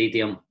running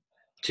stadium,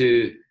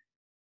 to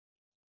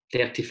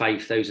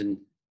 35,000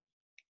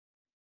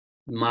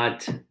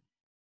 mad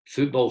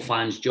football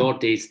fans,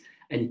 Geordies,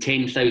 and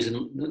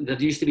 10,000.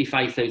 There used to be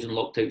 5,000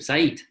 locked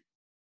outside. They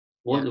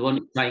want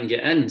to try and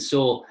get in.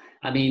 So,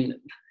 I mean,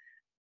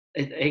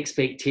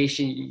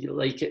 expectation,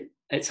 like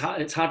it's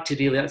hard to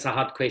really. That's a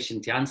hard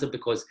question to answer,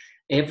 because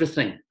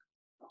everything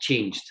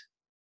changed.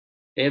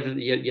 I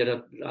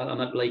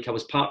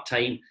was part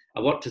time.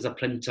 I worked as a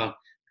printer.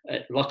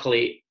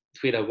 Luckily,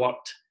 where I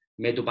worked,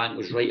 Meadowbank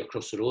was right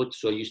across the road,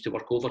 so I used to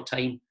work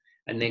overtime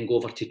and then go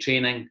over to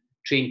train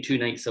 2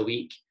 nights a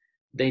week.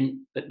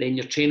 But then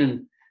you're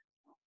training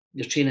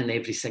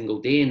every single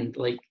day, and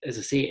like as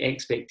I say,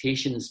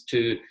 expectations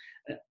to,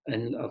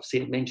 and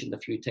I've mentioned a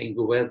few times,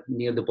 we were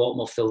near the bottom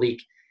of the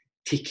league,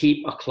 to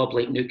keep a club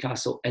like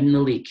Newcastle in the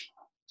league.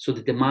 So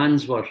the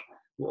demands were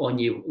on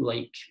you,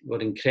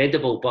 were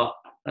incredible, but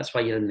that's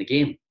why you're in the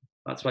game.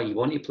 That's why you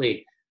want to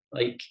play.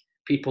 Like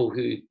people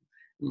who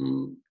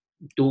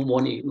don't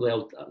want to,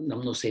 well,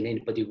 I'm not saying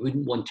anybody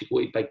wouldn't want to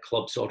go to big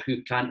clubs or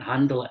who can't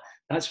handle it.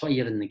 That's why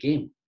you're in the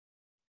game,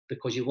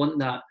 because you want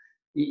that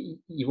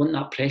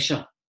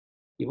pressure.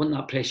 You want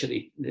that pressure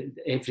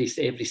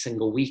every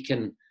single week,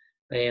 and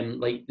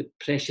like the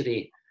pressure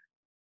of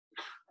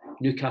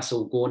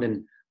Newcastle going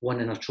and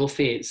winning a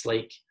trophy. It's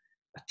like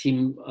a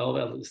team,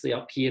 obviously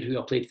up here, who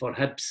I played for,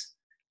 Hibs,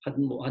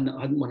 hadn't won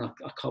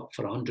a cup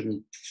for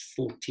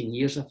 114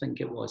 years, I think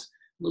it was.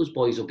 Those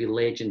boys will be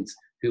legends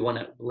who won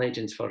it,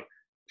 legends for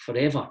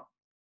forever.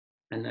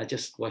 And I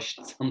just wish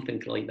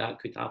something like that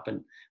could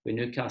happen with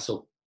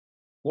Newcastle.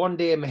 One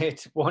day,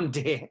 mate. One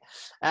day.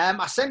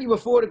 I sent you a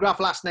photograph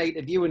last night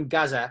of you and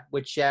Gaza,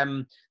 which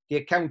the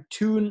account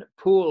Toon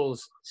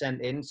Pools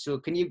sent in. So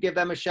can you give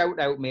them a shout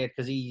out, mate?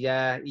 Because he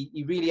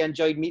really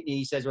enjoyed meeting you,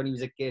 he says, when he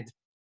was a kid.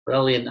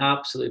 Brilliant,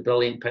 absolutely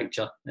brilliant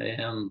picture.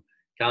 Cameron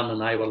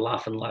and I were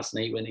laughing last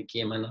night when it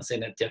came in. I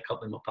sent it to a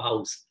couple of my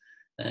pals,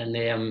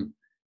 and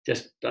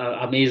just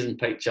amazing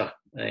picture.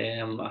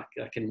 I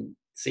can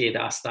say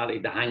that I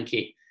started the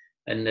hanky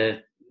and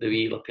the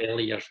wee lapel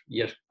of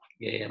your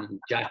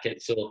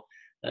jacket. So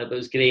it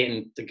was great,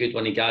 and a good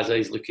one. Gaza,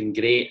 he's looking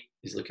great.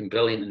 He's looking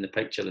brilliant in the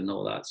picture and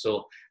all that.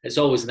 So it's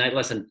always nice.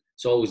 Listen,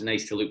 it's always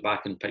nice to look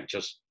back on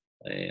pictures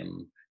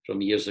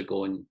from years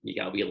ago, and you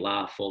get a wee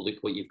laugh, or look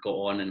what you've got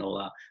on and all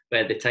that. But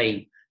at the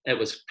time, it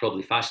was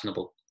probably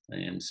fashionable.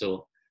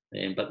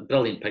 But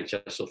brilliant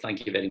picture. So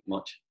thank you very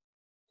much.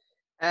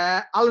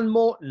 Alan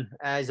Morton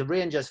is a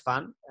Rangers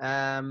fan.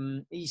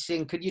 He's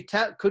saying, could you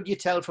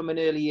tell from an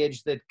early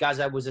age that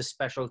Gaza was a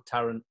special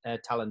talent,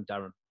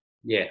 Darren?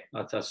 Yeah,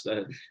 I've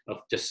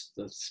just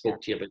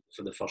spoke to you about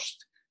for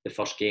the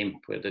first game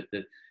where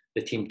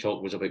the team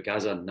talk was about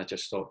Gaza, and I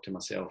just thought to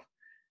myself,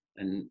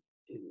 and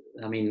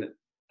I mean,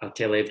 I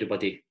tell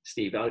everybody,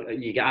 Steve,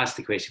 you get asked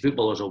the question.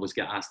 Footballers always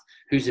get asked,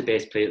 who's the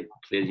best player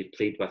you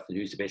played with, and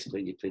who's the best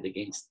player you played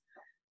against,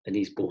 and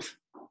he's both.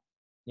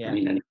 Yeah. I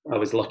mean, I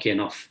was lucky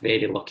enough,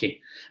 very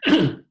lucky,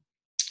 to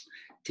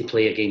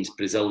play against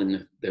Brazil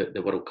in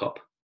the World Cup,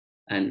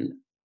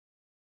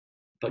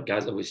 but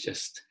Gaza was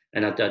just,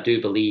 and I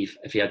do believe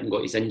if he hadn't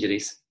got his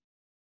injuries,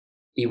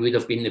 he would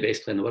have been the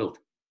best player in the world.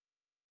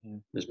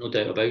 There's no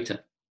doubt about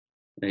it,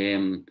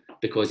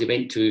 because he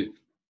went to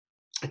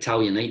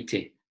Italia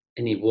 90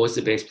 and he was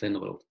the best player in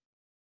the world.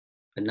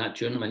 In that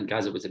tournament,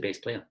 Gaza was the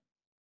best player.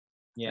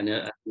 Yeah. And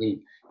I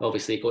mean,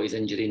 obviously he got his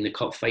injury in the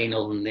cup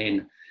final, and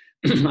then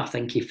I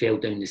think he fell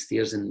down the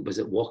stairs, and was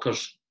it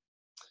Walker's?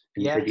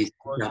 And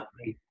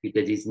he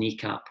did his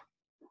kneecap,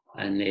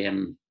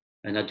 and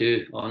I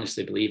do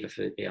honestly believe if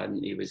he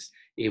hadn't, he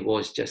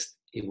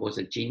was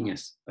a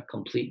genius, a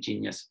complete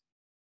genius.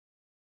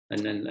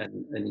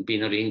 And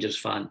being a Rangers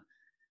fan,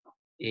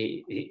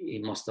 he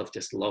must have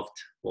just loved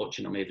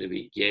watching him every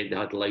week. Yeah, they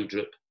had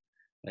Laudrup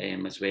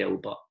as well,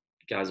 but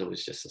Gaza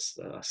was just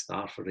a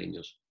star for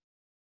Rangers.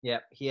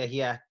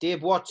 Yeah.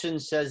 Dave Watson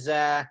says,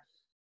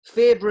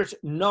 favourite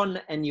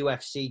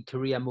non-NUFC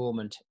career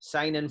moment,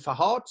 signing for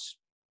Hearts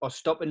or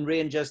stopping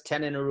Rangers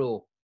 10 in a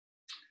row?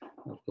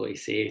 I've got to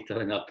say,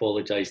 and I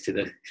apologise to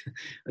the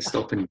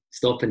stopping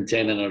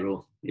 10 in a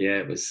row.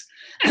 Yeah, it was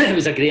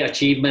a great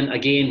achievement.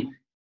 Again,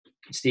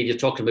 Steve, you're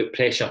talking about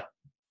pressure.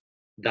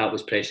 That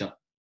was pressure,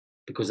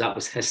 because that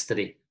was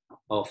history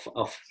of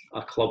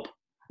a club.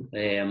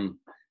 And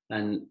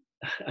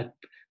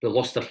we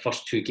lost our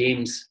first two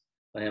games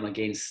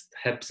against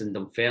Hibs and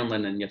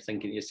Dunfermline, and you're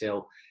thinking to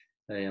yourself,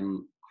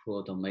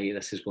 God almighty,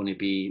 this is going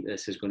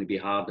to be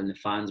hard, and the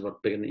fans were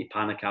beginning to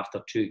panic after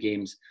two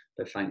games,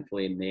 but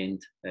thankfully in the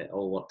end it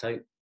all worked out.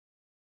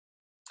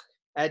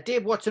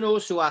 Dave Watson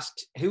also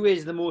asked, who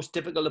is the most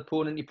difficult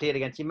opponent you played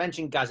against? You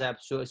mentioned Gaza,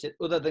 so it's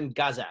other than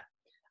Gaza,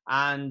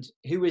 and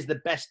who is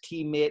the best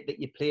teammate that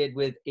you played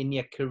with in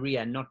your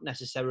career, not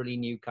necessarily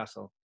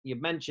Newcastle? You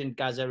mentioned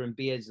Gaza and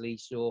Beardsley,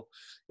 so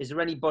is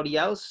there anybody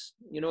else?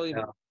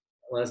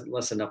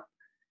 Listen up.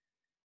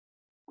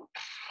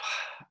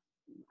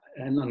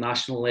 At the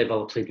national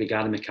level, I played with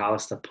Gary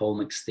McAllister, Paul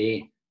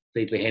McStay,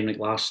 played with Henrik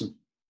Larsson,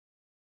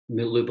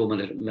 Lubo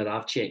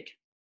Moravcik.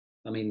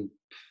 I mean,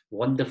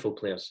 wonderful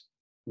players,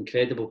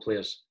 incredible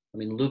players. I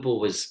mean,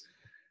 Lubo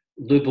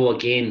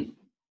again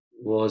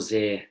was,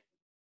 I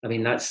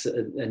mean, that's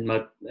in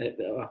I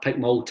picked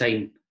my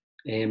all-time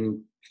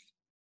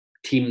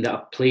team that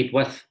I played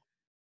with,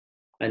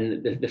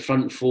 and the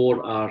front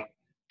four are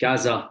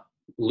Gaza,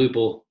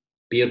 Lubo,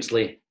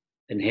 Beardsley,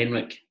 and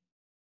Henrik.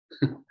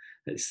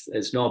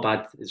 It's not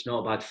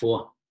a bad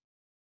four,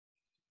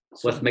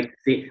 with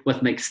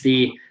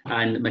McStay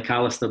and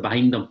McAllister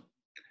behind them.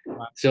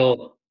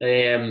 So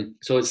I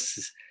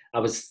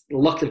was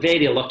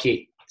very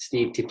lucky,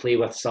 Steve, to play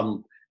with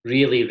some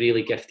really,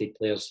 really gifted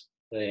players.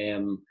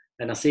 And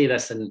I say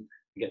this and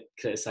get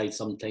criticised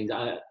sometimes.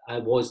 I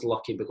was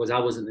lucky because I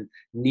wasn't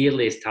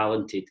nearly as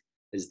talented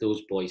as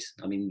those boys.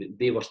 I mean,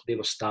 they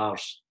were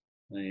stars.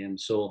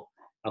 So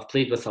I've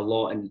played with a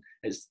lot, and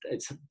it's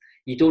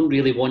you don't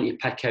really want to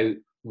pick out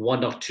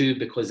one or two,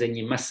 because then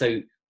you miss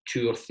out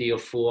two or three or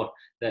four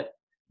that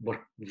were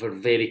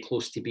very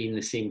close to being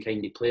the same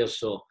kind of players.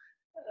 So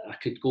I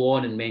could go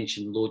on and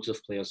mention loads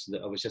of players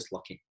that I was just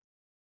lucky.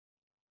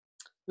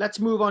 Let's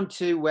move on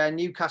to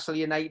Newcastle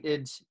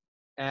United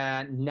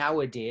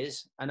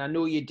nowadays, and I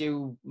know you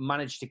do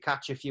manage to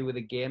catch a few of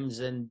the games,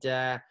 and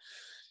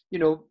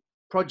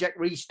Project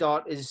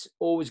Restart is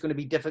always going to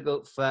be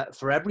difficult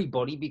for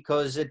everybody,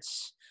 because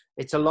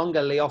it's a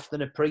longer layoff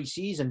than a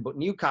pre-season. But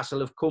Newcastle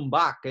have come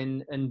back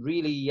and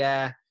really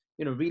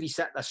really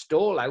set their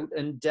stall out,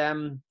 and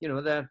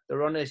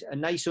they're on a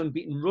nice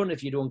unbeaten run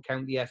if you don't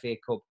count the FA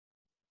Cup.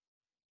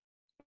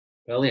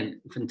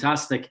 Brilliant,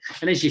 fantastic.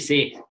 And as you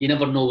say, you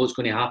never know what's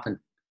going to happen.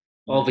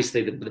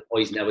 Obviously, the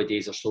boys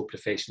nowadays are so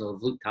professional,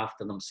 have looked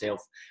after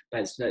themselves,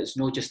 but it's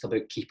not just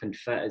about keeping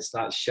fit, it's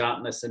that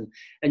sharpness and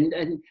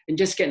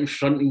just getting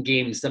front in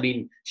games. I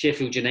mean,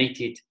 Sheffield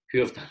United, who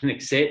have done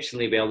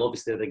exceptionally well,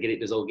 obviously they're great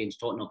result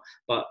against Tottenham,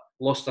 but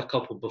lost a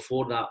couple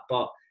before that,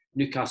 but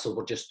Newcastle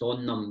were just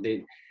on them.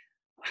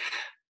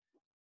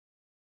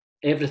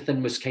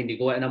 Everything was kind of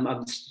going, and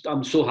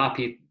I'm so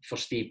happy for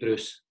Steve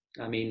Bruce.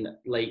 I mean,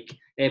 like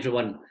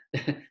everyone,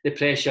 the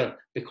pressure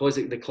because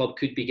the club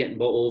could be getting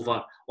bought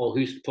over, or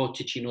who's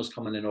Pochettino's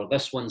coming in, or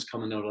this one's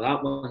coming in, or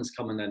that one's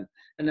coming in,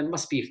 and it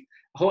must be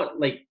hot.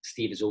 Like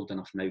Steve is old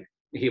enough now;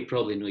 he'll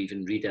probably not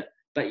even read it,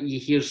 but he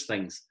hears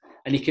things,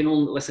 and he can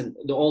only listen.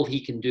 All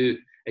he can do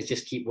is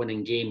just keep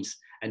winning games,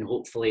 and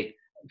hopefully,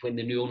 when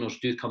the new owners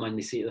do come in,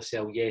 they say to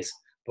themselves, "Yes,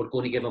 we're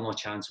going to give him a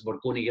chance. We're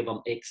going to give him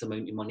X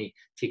amount of money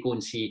to go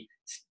and see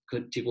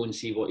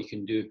what he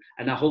can do,"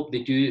 and I hope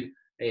they do.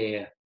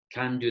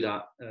 Can do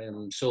that.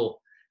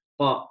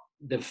 But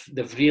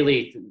they've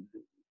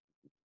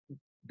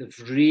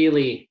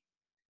really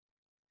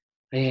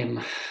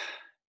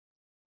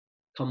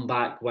come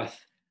back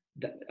with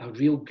a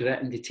real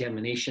grit and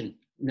determination.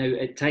 Now,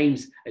 at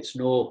times, it's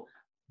no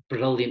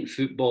brilliant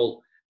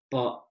football,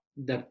 but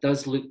there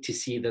does look to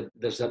see that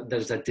there's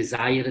a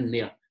desire in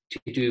there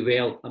to do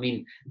well. I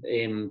mean,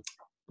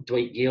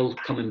 Dwight Gale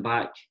coming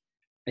back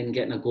and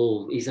getting a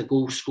goal. He's a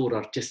goal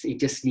scorer. He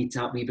just needs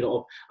that wee bit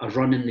of a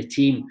run in the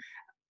team.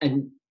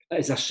 And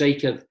as a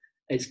striker,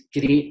 it's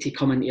great to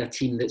come into a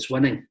team that's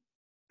winning,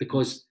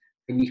 because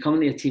when you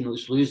come into a team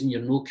that's losing,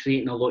 you're not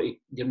creating a lot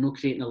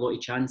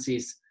of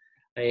chances.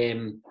 I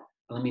mean,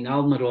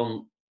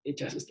 Almiron,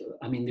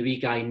 the wee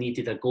guy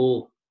needed a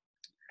goal,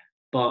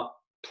 but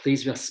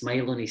plays with a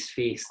smile on his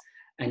face,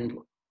 and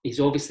he's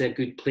obviously a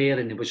good player,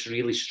 and he was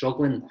really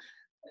struggling.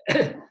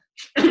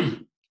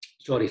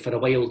 Sorry, for a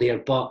while there,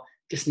 but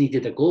just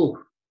needed a goal.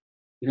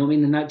 You know what I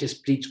mean? And that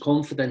just breeds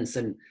confidence,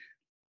 and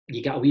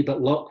you get a wee bit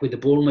luck with the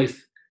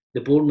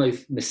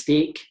Bournemouth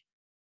mistake,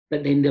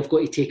 but then they've got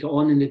to take it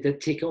on, and they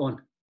did take it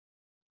on.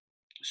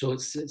 So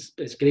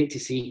it's great to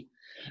see.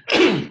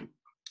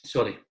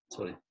 Sorry.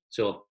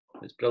 So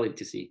it's brilliant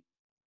to see.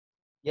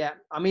 Yeah,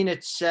 I mean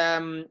it's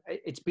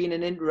been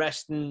an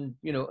interesting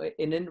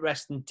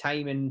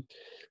time in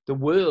the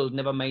world,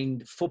 never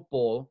mind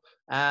football.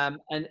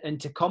 And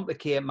to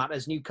complicate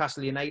matters,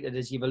 Newcastle United,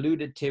 as you've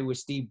alluded to, with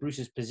Steve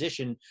Bruce's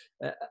position,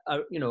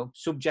 are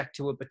subject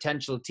to a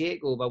potential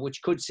takeover,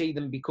 which could see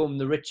them become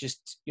the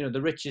richest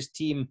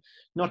team,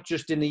 not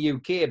just in the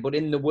UK but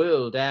in the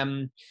world.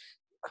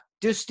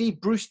 Does Steve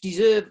Bruce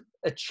deserve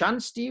a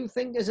chance, do you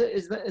think, as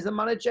a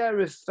manager,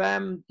 if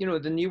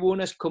the new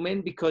owners come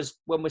in? Because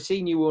when we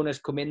see new owners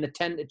come in, they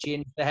tend to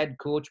change the head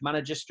coach,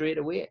 manager straight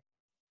away.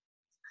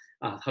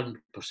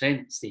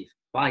 100%, Steve.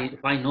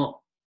 Why not?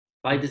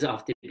 Why does it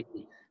have to be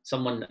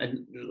someone?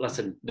 And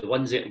listen, the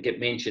ones that get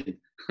mentioned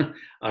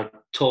are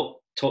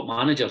top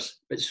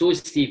managers, but so is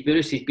Steve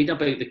Bruce. He's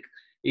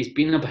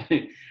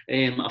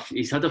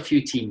had a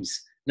few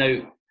teams.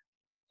 Now,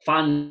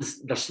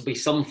 fans, there'll be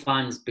some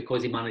fans,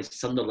 because he managed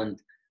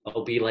Sunderland,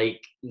 I'll be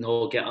like,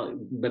 no, get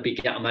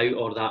him out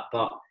or that.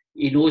 But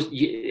he knows.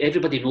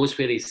 Everybody knows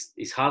where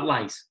his heart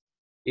lies.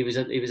 He was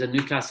a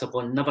Newcastle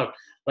one. Never,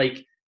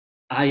 like,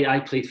 I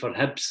played for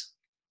Hibs.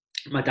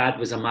 My dad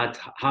was a mad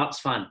Hearts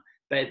fan,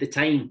 but at the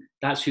time,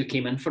 that's who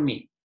came in for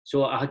me.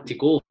 So I had to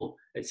go.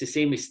 It's the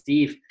same with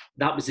Steve.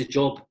 That was the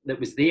job that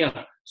was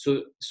there.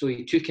 So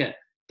he took it.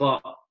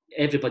 But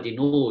everybody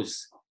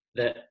knows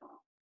that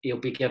he'll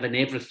be given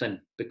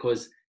everything,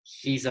 because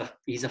he's a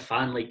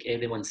fan like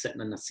anyone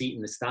sitting in a seat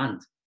in the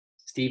stand.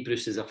 Steve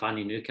Bruce is a fan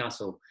of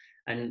Newcastle,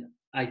 and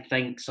I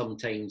think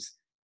sometimes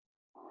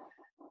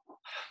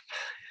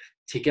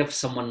to give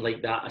someone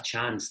like that a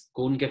chance,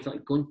 go and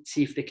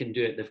see if they can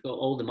do it. They've got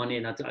all the money,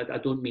 and I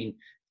don't mean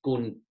go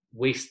and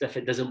waste if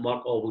it doesn't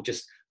work, or we'll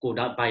just go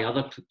and buy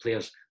other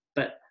players.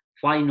 But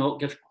why not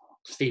give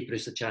Steve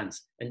Bruce a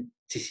chance and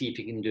to see if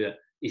he can do it?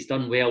 He's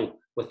done well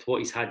with what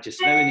he's had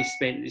just now, and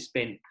he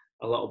spent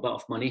a little bit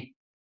of money.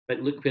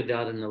 But look where they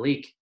are in the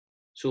league.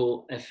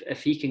 So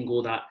if he can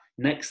go that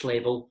next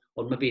level,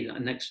 or maybe the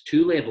next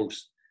two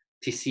levels,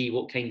 to see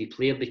what kind of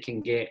player they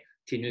can get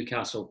to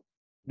Newcastle.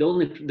 The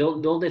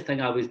only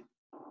thing I would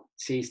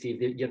say,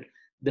 Steve,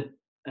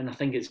 and I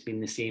think it's been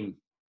the same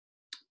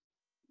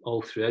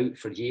all throughout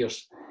for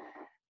years,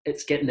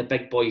 it's getting the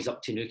big boys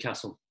up to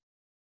Newcastle.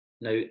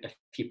 Now, if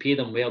you pay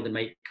them well, they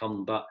might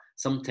come, but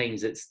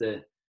sometimes it's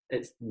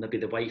maybe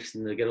the wives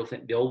and the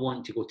girlfriend. They all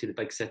want to go to the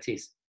big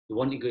cities. They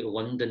want to go to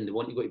London, they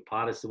want to go to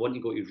Paris, they want to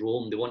go to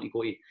Rome, they want to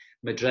go to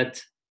Madrid,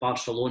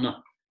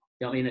 Barcelona.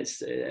 You know what I mean?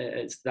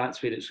 It's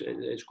that's where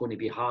it's going to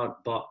be hard,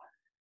 but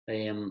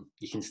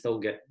you can still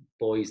get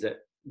boys that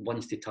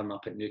wants to turn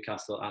up at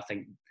Newcastle. I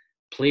think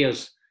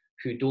players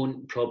who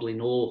don't probably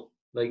know,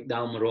 like the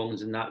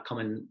Almirons and that,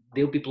 coming,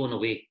 they'll be blown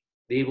away.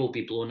 They will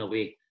be blown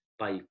away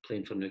by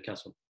playing for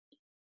Newcastle.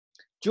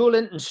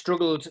 Joelinton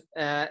struggled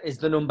as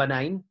the number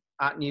 9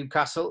 at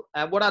Newcastle.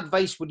 What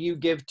advice would you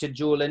give to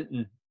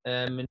Joelinton?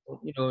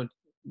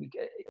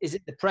 is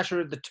it the pressure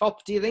at the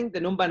top, do you think, the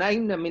number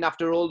 9? I mean,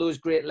 after all those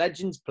great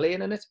legends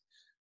playing in it?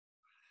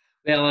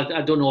 Well,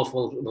 I don't know if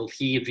will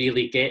he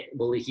really get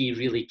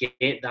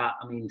that.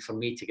 I mean, for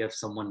me to give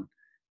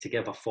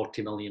a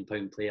 £40 million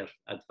player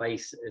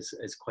advice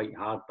is quite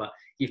hard. But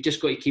you've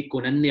just got to keep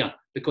going in there,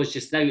 because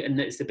just now, and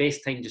it's the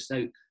best time just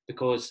now,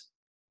 because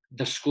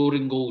they're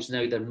scoring goals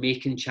now, they're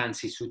making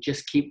chances. So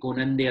just keep going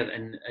in there,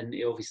 and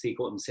he obviously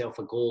got himself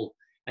a goal,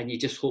 and you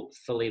just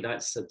hopefully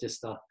that's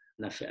just an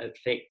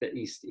effect that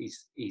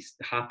he's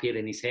happier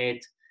in his head.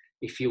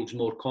 He feels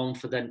more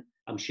confident.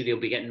 I'm sure he'll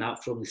be getting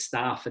that from the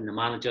staff and the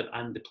manager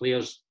and the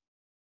players.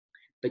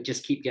 But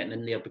just keep getting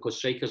in there, because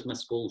strikers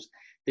miss goals.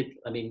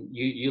 I mean,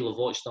 you'll have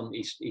watched him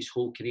his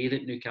whole career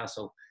at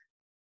Newcastle,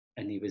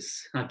 and he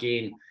was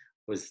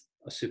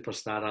a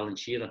superstar, Alan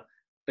Shearer.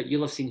 But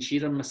you'll have seen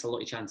Shearer miss a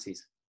lot of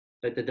chances.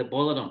 But did it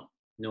bother him?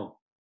 No,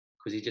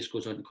 because he just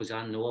goes on, because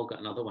I know I'll get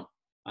another one.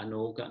 I know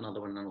I'll get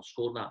another one, and I'll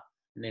score that.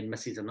 And then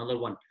misses another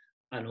one,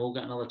 I know I'll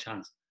get another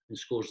chance, and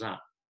scores that.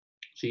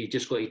 So you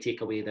just got to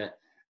take away the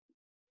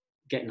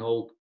getting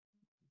all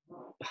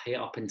hit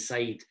up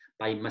inside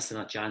by missing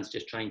a chance.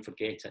 Just try and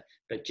forget it,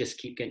 but just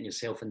keep getting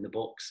yourself in the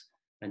box,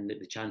 and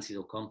the chances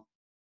will come.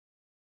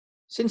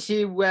 Since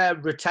you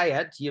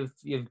retired, you've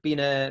been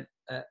an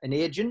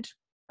agent.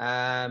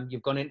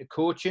 You've gone into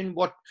coaching.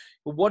 What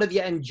have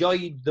you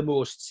enjoyed the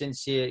most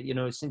since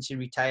you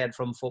retired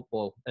from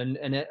football? And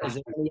is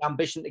there any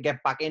ambition to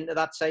get back into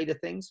that side of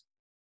things?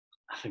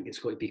 I think it's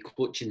got to be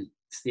coaching,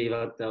 Steve.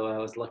 I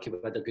was lucky. We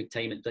had a good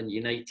time at Dundee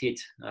United.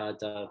 I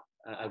had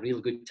a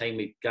real good time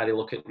with Gary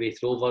Lockett, Raith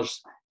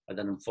Rovers. I had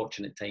an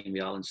unfortunate time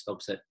with Alan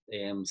Stubbs at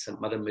St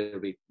Mirren, where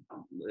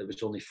there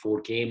was only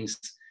 4 games.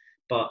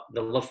 But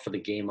the love for the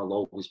game will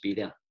always be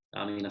there.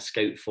 I mean, a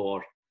scout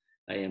for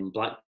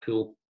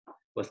Blackpool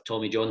with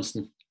Tommy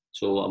Johnson.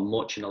 So I'm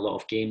watching a lot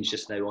of games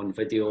just now on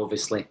video,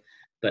 obviously.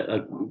 But I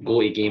go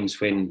to games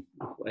when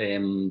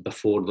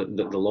before the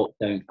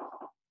lockdown.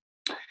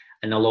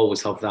 And I'll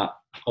always have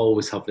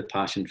the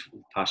passion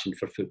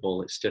for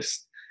football.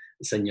 It's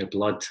in your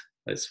blood.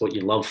 It's what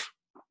you love.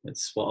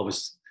 It's what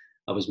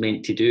I was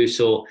meant to do.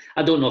 So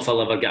I don't know if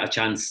I'll ever get a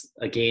chance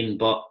again,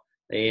 but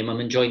I'm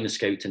enjoying the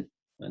scouting,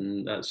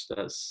 and that's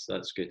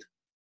good.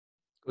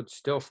 Good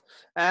stuff.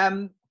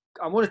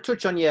 I want to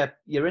touch on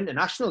your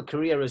international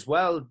career as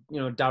well.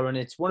 Darren,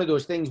 it's one of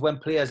those things when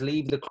players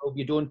leave the club,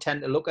 you don't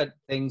tend to look at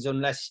things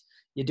unless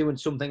you're doing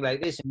something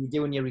like this and you're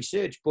doing your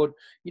research. But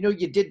you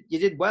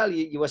did well.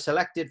 You were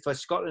selected for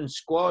Scotland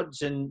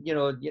squads, and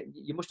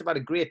you must have had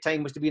a great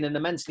time. Must have been an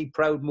immensely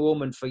proud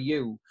moment for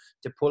you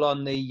to pull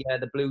on the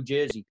blue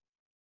jersey.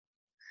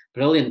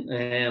 Brilliant.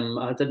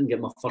 I didn't get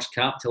my first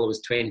cap till I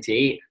was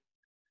 28,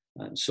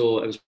 so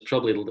it was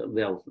probably,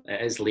 well,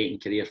 it is late in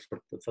career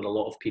for a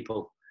lot of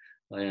people.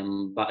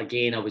 But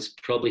again, I was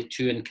probably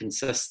too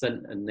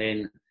inconsistent, and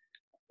then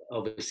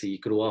obviously you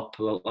grow up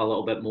a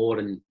little bit more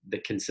and the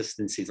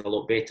consistency is a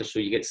lot better, so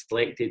you get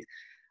selected.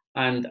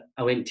 And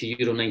I went to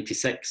Euro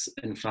 96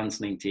 in France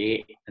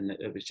 98, and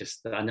it was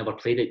just, I never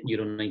played at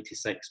Euro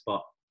 96,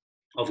 but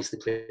obviously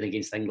playing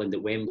against England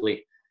at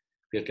Wembley,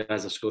 where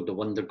Gaza scored the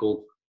wonder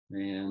goal,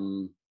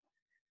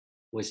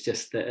 was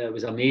just, it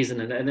was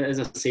amazing. And as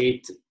I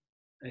said,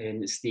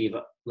 Steve,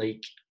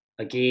 like,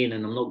 again,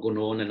 and I'm not going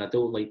on, and I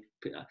don't like,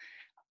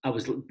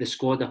 the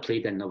squad I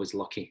played in, I was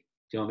lucky.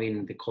 Do you know what I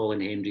mean? The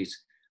Colin Hendrys,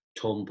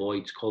 Tom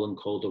Boyds, Colin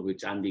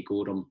Calderwoods, Andy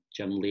Gorham,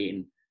 Jim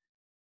Leighton,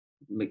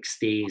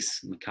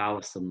 McStays,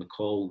 McAllister,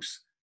 McCalls,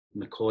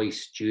 McCoy,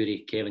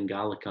 Jury, Kevin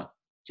Gallagher.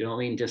 Do you know what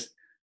I mean? Just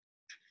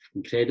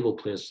incredible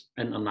players,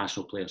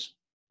 international players.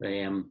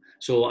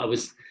 So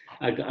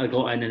I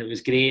got in, and it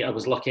was great. I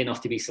was lucky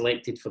enough to be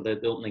selected for the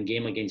opening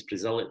game against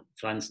Brazil at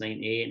France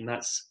 98, and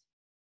that's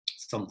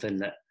something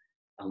that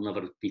I'll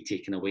never be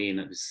taken away, and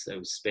it was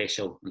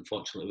special.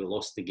 Unfortunately, we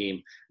lost the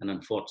game, and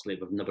unfortunately,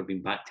 we've never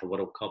been back to a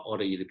World Cup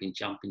or a European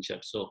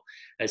Championship. So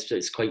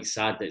it's quite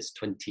sad that it's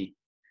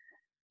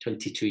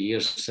 22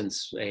 years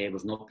since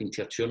we've not been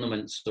to a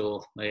tournament.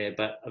 So,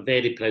 but I'm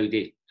very proud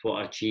of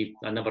what I achieved.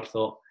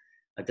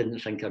 I didn't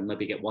think I'd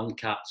maybe get one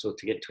cap, so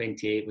to get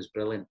 28 was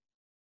brilliant.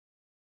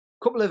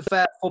 Couple of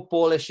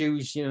football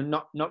issues,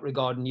 not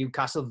regarding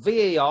Newcastle.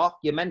 VAR,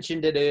 you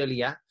mentioned it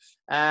earlier.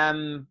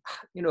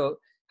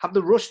 Have they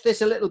rushed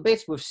this a little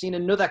bit? We've seen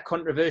another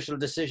controversial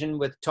decision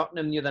with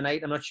Tottenham the other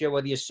night. I'm not sure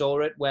whether you saw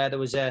it, where there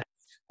was a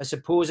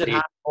supposed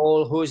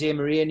handball. Jose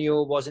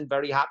Mourinho wasn't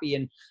very happy,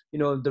 and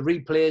the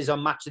replays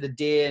on Match of the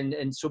Day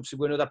and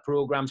subsequent other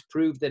programs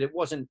proved that it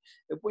wasn't.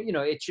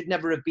 It should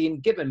never have been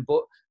given.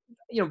 But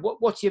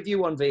what's your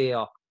view on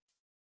VAR?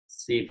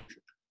 Steve,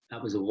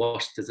 that was the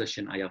worst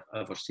decision I have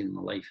ever seen in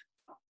my life.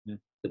 Yeah.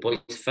 The boy's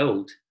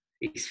fouled.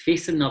 He's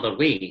facing another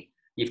way.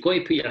 You've got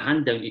to put your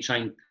hand down to try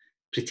and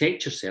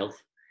protect yourself.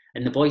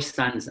 And the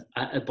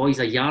boy's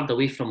a yard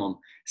away from him,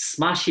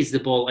 smashes the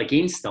ball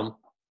against him.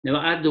 Now,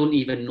 I don't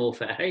even know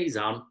if it hit his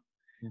arm,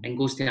 and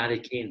goes to Harry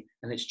Kane,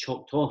 and it's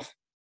chopped off.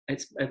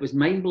 It was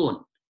mind-blowing.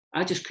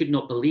 I just could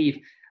not believe.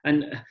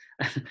 And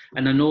I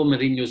know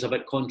Mourinho's a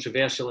bit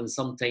controversial, and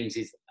sometimes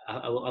he's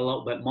a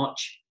little bit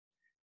much.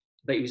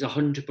 but he was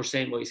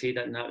 100% what he said.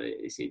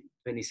 He said,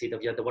 when he said,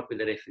 "Have you had a word with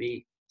the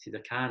referee?" He said,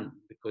 "I can't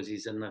because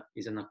he's in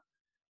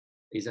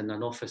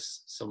an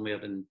office somewhere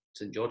in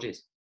St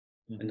George's,"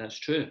 and that's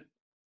true.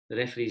 The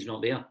referee's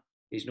not there.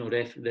 He's no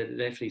the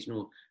referee's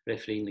no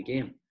refereeing the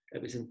game.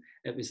 It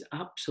was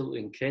absolutely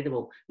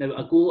incredible. Now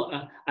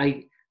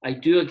I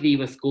do agree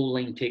with goal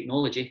line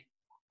technology,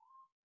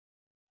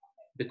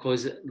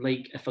 because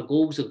like if a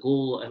goal's a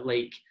goal,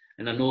 like,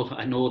 and I know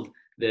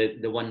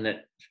the one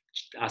that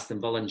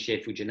Aston Villa and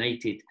Sheffield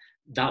United,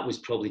 that was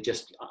probably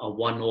just a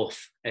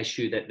one-off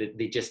issue that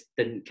they just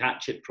didn't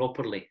catch it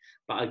properly.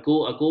 But I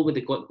go with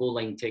the goal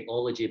line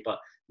technology. But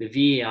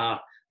the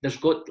VAR,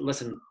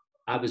 listen,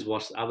 I was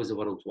worse. I was the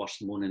world's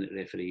worst moaning at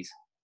referees.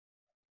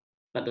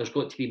 But there's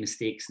got to be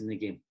mistakes in the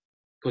game,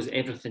 because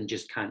everything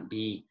just can't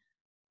be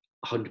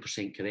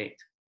 100%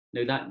 correct.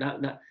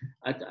 Now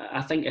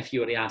I think if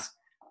you were to ask,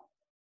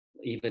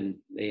 even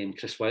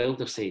Chris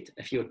Wilder said,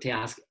 if you were to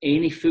ask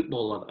any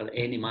footballer or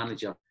any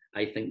manager,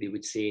 I think they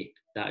would say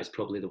that is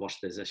probably the worst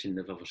decision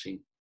they've ever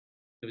seen.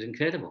 It was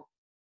incredible.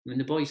 I mean,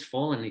 the boy's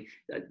fallen.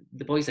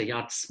 The boy's a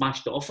yard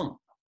smashed it off him.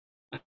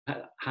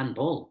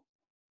 Handball.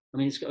 I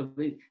mean,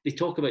 they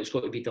talk about it's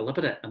got to be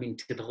deliberate. I mean,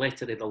 to the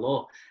letter of the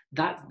law,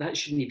 that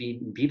shouldn't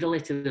even be the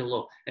letter of the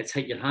law. It's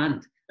hit your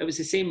hand. It was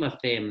the same with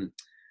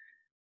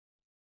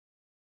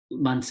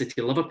Man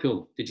City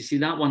Liverpool. Did you see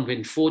that one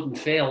when Foden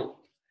fell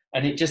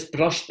and it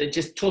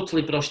just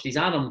totally brushed his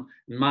arm,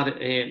 and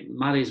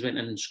Mahrez went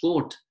in and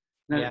scored?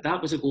 Now,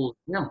 that was a goal.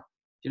 Yeah.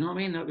 Do you know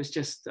what I mean?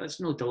 That's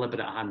no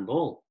deliberate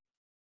handball.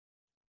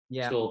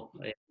 Yeah.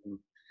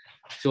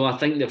 So I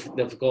think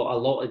they've got a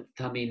lot of.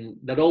 I mean,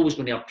 they're always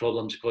going to have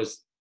problems,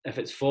 because if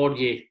it's for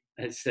you,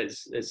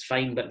 it's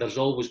fine. But there's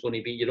always going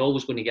to be. You're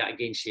always going to get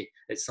against you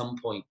at some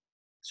point.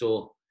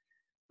 So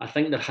I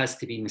think there has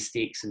to be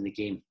mistakes in the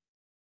game.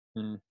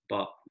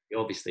 But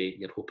obviously,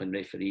 you're hoping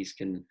referees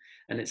can.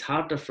 And it's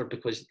harder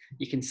because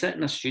you can sit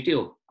in a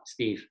studio,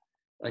 Steve,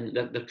 and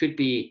there could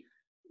be.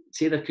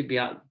 Say there could be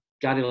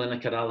Gary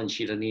Lineker, Alan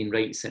Shearer, and Ian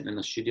Wright sitting in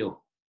a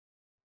studio,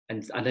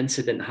 and an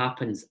incident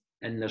happens,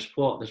 and there's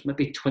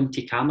maybe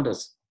 20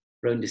 cameras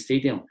around the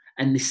stadium,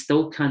 and they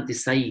still can't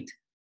decide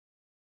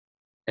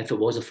if it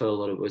was a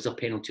foul or it was a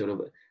penalty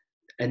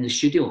in the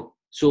studio.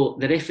 So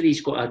the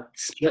referee's got a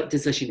split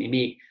decision to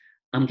make.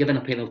 I'm giving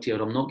a penalty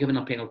or I'm not giving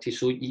a penalty.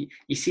 So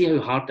you see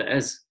how hard it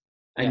is.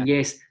 And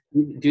yes,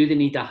 do they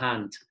need a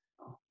hand?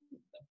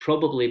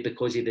 Probably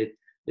because of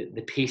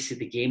the pace of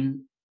the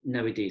game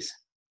nowadays.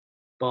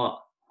 But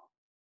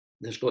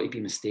there's got to be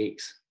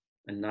mistakes,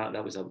 and that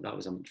was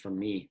for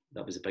me,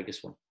 that was the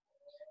biggest one.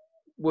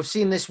 We've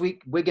seen this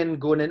week Wigan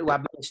going into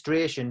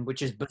administration,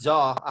 which is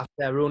bizarre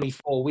after only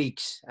 4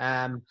 weeks.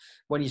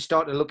 When you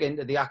start to look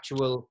into the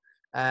actual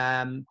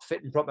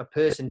fit and proper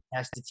person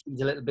test, it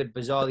seems a little bit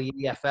bizarre. The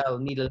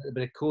EFL need a little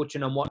bit of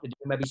coaching on what to do,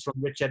 maybe from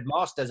Richard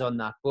Masters on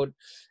that. But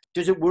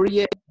does it worry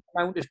you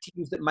the amount of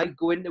teams that might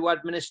go into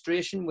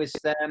administration with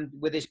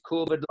this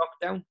COVID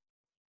lockdown?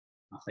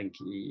 I think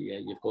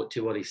you've got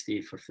to worry,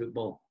 Steve, for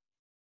football.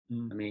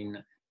 I mean,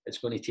 it's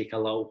going to take a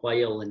little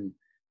while, and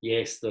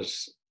yes,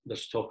 there's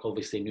talk,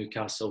 obviously,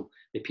 Newcastle,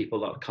 the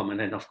people that are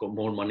coming in have got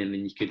more money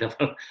than you could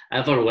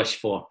ever wish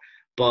for.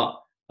 But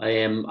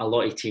a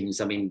lot of teams,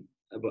 I mean,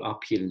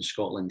 up here in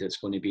Scotland, it's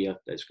going to be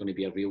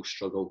a real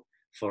struggle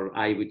for,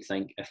 I would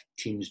think, if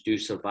teams do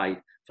survive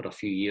for a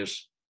few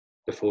years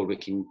before we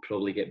can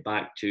probably get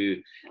back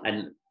to,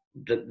 and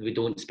that we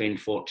don't spend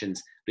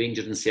fortunes.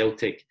 Rangers and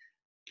Celtic.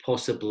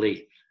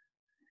 Possibly,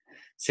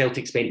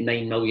 Celtic spent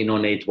 9 million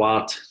on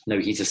Edouard. Now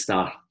he's a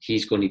star.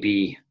 He's going to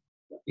be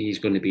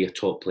a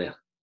top player.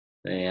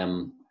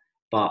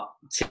 But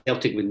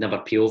Celtic would never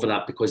pay over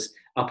that, because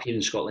up here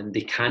in Scotland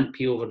they can't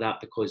pay over that,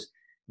 because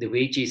the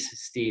wages,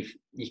 Steve,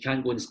 you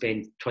can't go and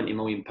spend £20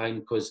 million,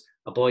 because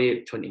a boy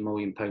at £20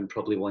 million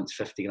probably wants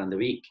 50 grand a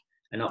week,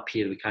 and up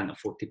here we can't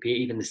afford to pay.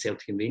 Even the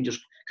Celtic and Rangers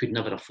could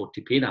never afford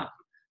to pay that.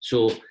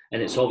 So,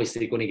 and it's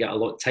obviously going to get a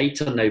lot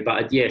tighter now.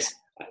 But yes,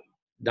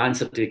 the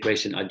answer to the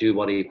question, I do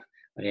worry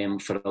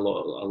for a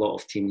lot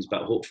of teams,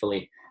 but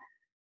hopefully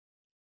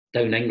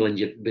down England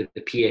with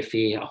the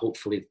PFA,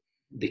 hopefully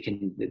they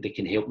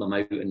can help them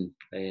out,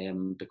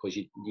 and because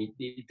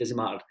it doesn't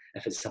matter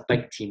if it's a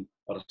big team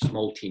or a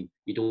small team,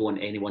 you don't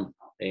want anyone,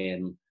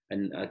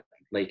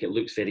 like, it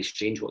looks very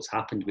strange what's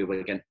happened with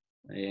Wigan,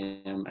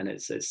 and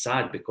it's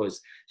sad, because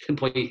the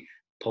boy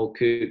Paul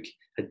Cook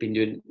had been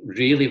doing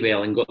really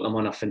well and got them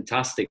on a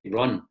fantastic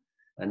run.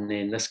 And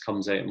then this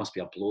comes out, it must be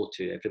a blow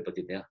to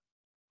everybody there.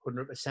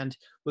 100%.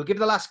 We'll give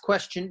the last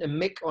question to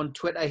Mick on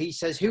Twitter. He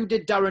says, who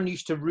did Darren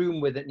used to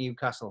room with at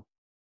Newcastle?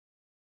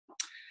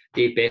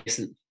 Dave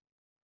Besant.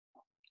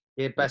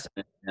 Dave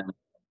Besant.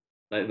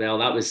 Well,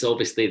 that was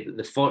obviously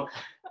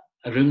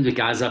I roomed with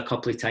Gaza a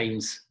couple of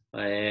times,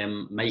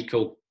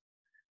 Michael.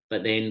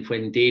 But then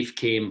when Dave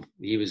came,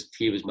 he was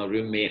my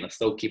roommate, and I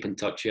still keep in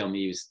touch with him.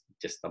 He was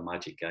just a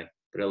magic guy.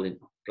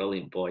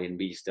 Brilliant boy. And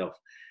we used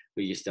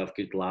to have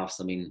good laughs.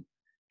 I mean,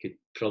 could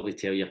probably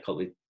tell you I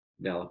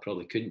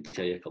probably couldn't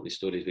tell you a couple of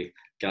stories with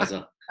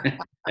Gaza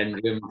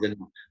and rooms, and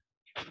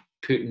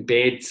putting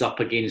beds up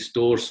against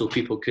doors so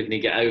people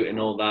couldn't get out and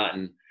all that,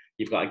 and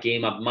you've got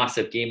a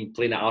massive game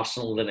playing at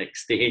Arsenal the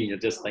next day, and you're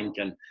just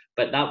thinking,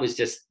 but that was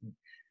just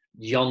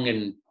young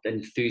and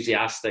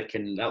enthusiastic,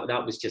 and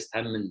that was just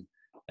him.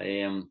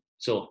 And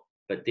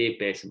but Dave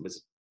Beasant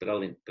was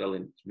brilliant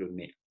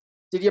roommate.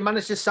 Did you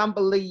manage to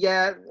sample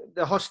the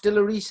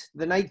hostilleries,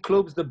 the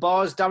nightclubs, the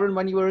bars, Darren,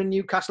 when you were in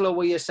Newcastle, or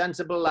were you a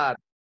sensible lad?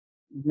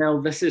 Well,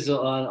 this is an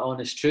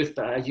honest truth.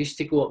 I used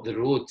to go up the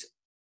road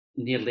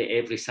nearly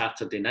every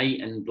Saturday night,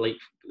 and like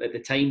at the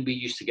time we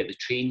used to get the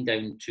train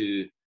down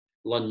to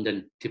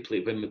London to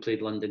play when we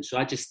played London. So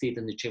I just stayed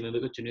in the train when we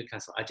got to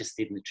Newcastle. I just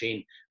stayed in the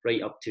train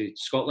right up to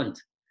Scotland.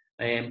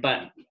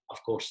 But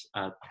of course,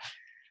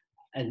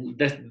 and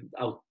this,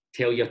 I'll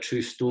tell you a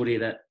true story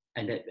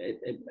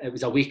it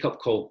was a wake up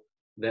call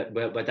that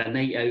we had a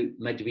night out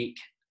midweek,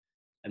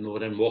 and we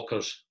were in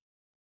Walkers,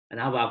 and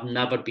I've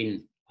never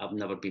been a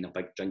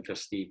big drinker,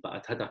 Steve, but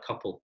I'd had a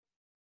couple,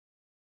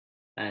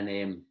 and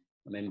I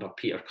remember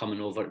Peter coming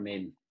over to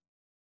me,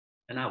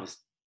 and I was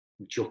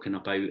joking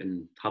about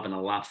and having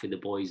a laugh with the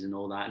boys and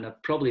all that, and I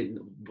probably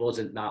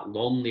wasn't that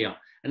long there,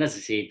 and as I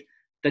said,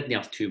 didn't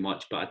have too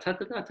much, but I'd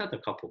had a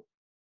couple,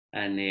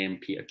 and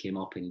Peter came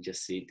up and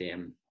just said, do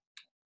you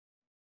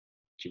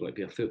want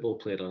to be a football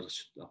player or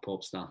a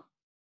pop star?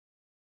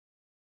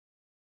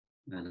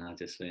 And I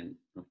just went,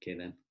 okay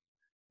then.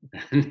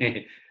 And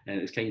it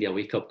was kind of a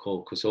wake-up call,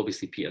 because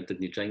obviously Peter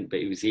didn't drink, but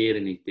he was here,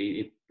 and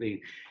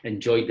he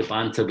enjoyed the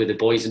banter with the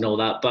boys and all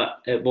that.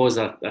 But it was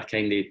a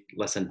kind of,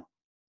 listen,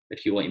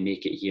 if you want to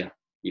make it here,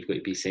 you've got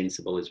to be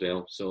sensible as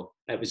well. So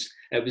it was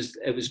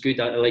good.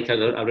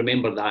 I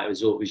remember that it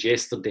was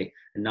yesterday,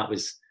 and that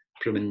was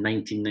from in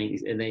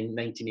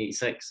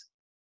 1986.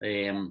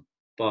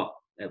 But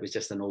it was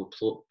just an old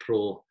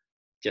pro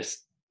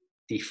just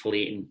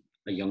deflating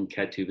a young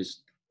kid who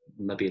was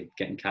maybe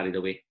getting carried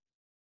away.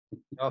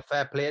 Oh,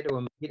 fair play to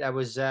him. Peter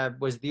was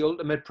the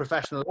ultimate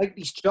professional. Like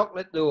his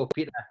chocolate though,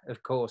 Peter,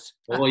 of course.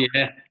 Oh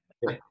yeah.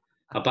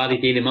 A Barry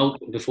Dairy Milk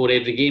before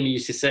every game. He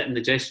used to sit in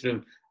the dressing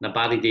room and a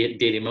Barry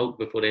Dairy Milk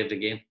before every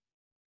game.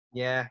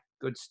 Yeah,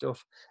 good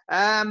stuff.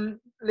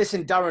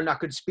 Listen, Darren, I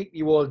could speak to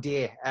you all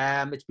day.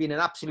 It's been an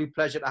absolute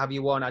pleasure to have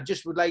you on. I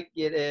just would like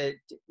you to,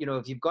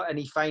 if you've got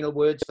any final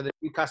words for the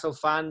Newcastle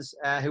fans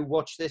who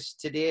watch this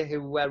today,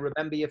 who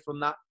remember you from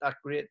that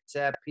great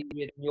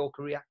period in your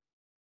career.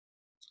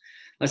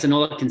 Listen,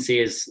 all I can say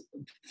is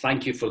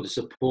thank you for the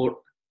support.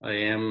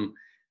 I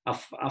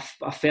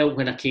felt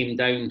when I came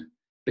down,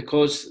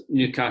 because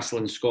Newcastle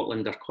and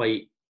Scotland are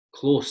quite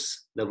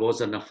close, there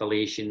was an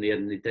affiliation there,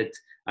 and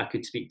I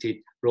could speak to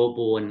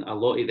Robbo and a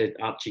lot of the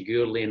Archie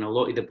Gourley and a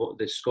lot of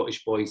the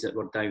Scottish boys that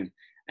were down,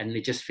 and they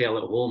just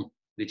felt at home.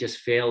 You just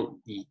felt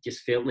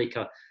like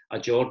a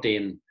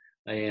Geordie,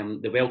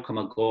 and the welcome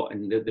I got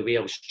and the way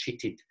I was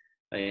treated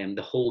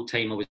the whole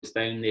time I was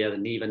down there,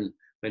 and even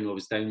when I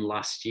was down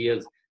last year,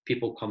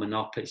 people coming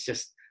up, it's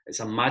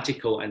a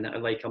magical, and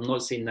like, I'm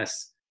not saying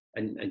this,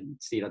 and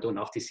Steve, I don't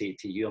have to say it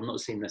to you, I'm not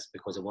saying this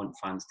because I want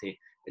fans to,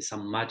 it's a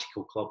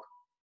magical club.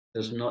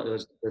 There's not a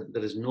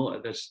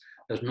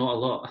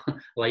lot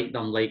like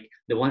them, like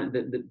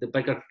the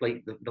bigger,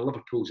 like the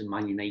Liverpools and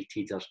Man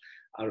United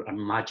are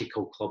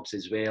magical clubs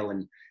as well,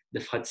 and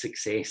they've had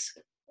success.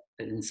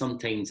 And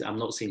sometimes, I'm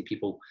not saying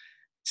people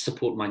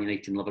support Man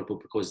United and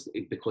Liverpool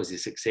because of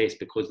success,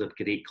 because they're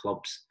great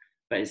clubs,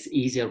 but it's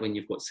easier when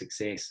you've got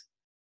success.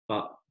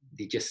 But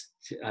they just,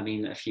 I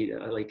mean, if you,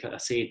 like I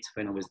said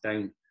when I was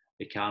down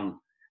the Cairn,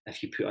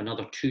 if you put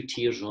another 2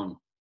 tiers on,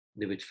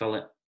 they would fill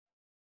it,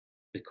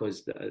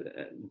 because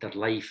their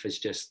life is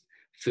just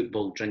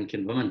football,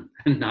 drinking, women,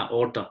 in that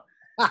order.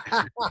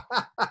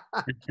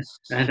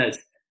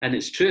 and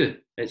it's true.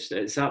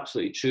 It's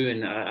absolutely true.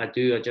 And I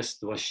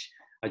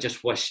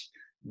just wish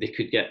they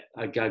could get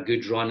a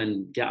good run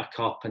and get a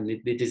cup, and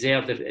they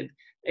deserve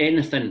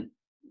anything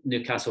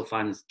Newcastle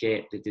fans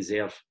get, they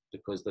deserve,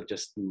 because they're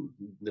just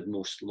the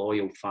most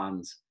loyal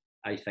fans,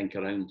 I think,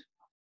 around.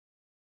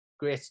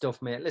 Great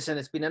stuff, mate. Listen,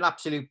 it's been an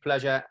absolute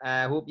pleasure.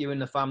 I hope you and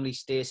the family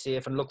stay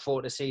safe, and look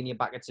forward to seeing you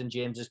back at St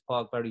James's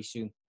Park very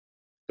soon.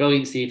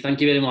 Brilliant, Steve.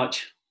 Thank you very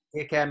much.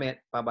 Take care, mate.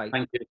 Bye-bye.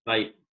 Thank you. Bye.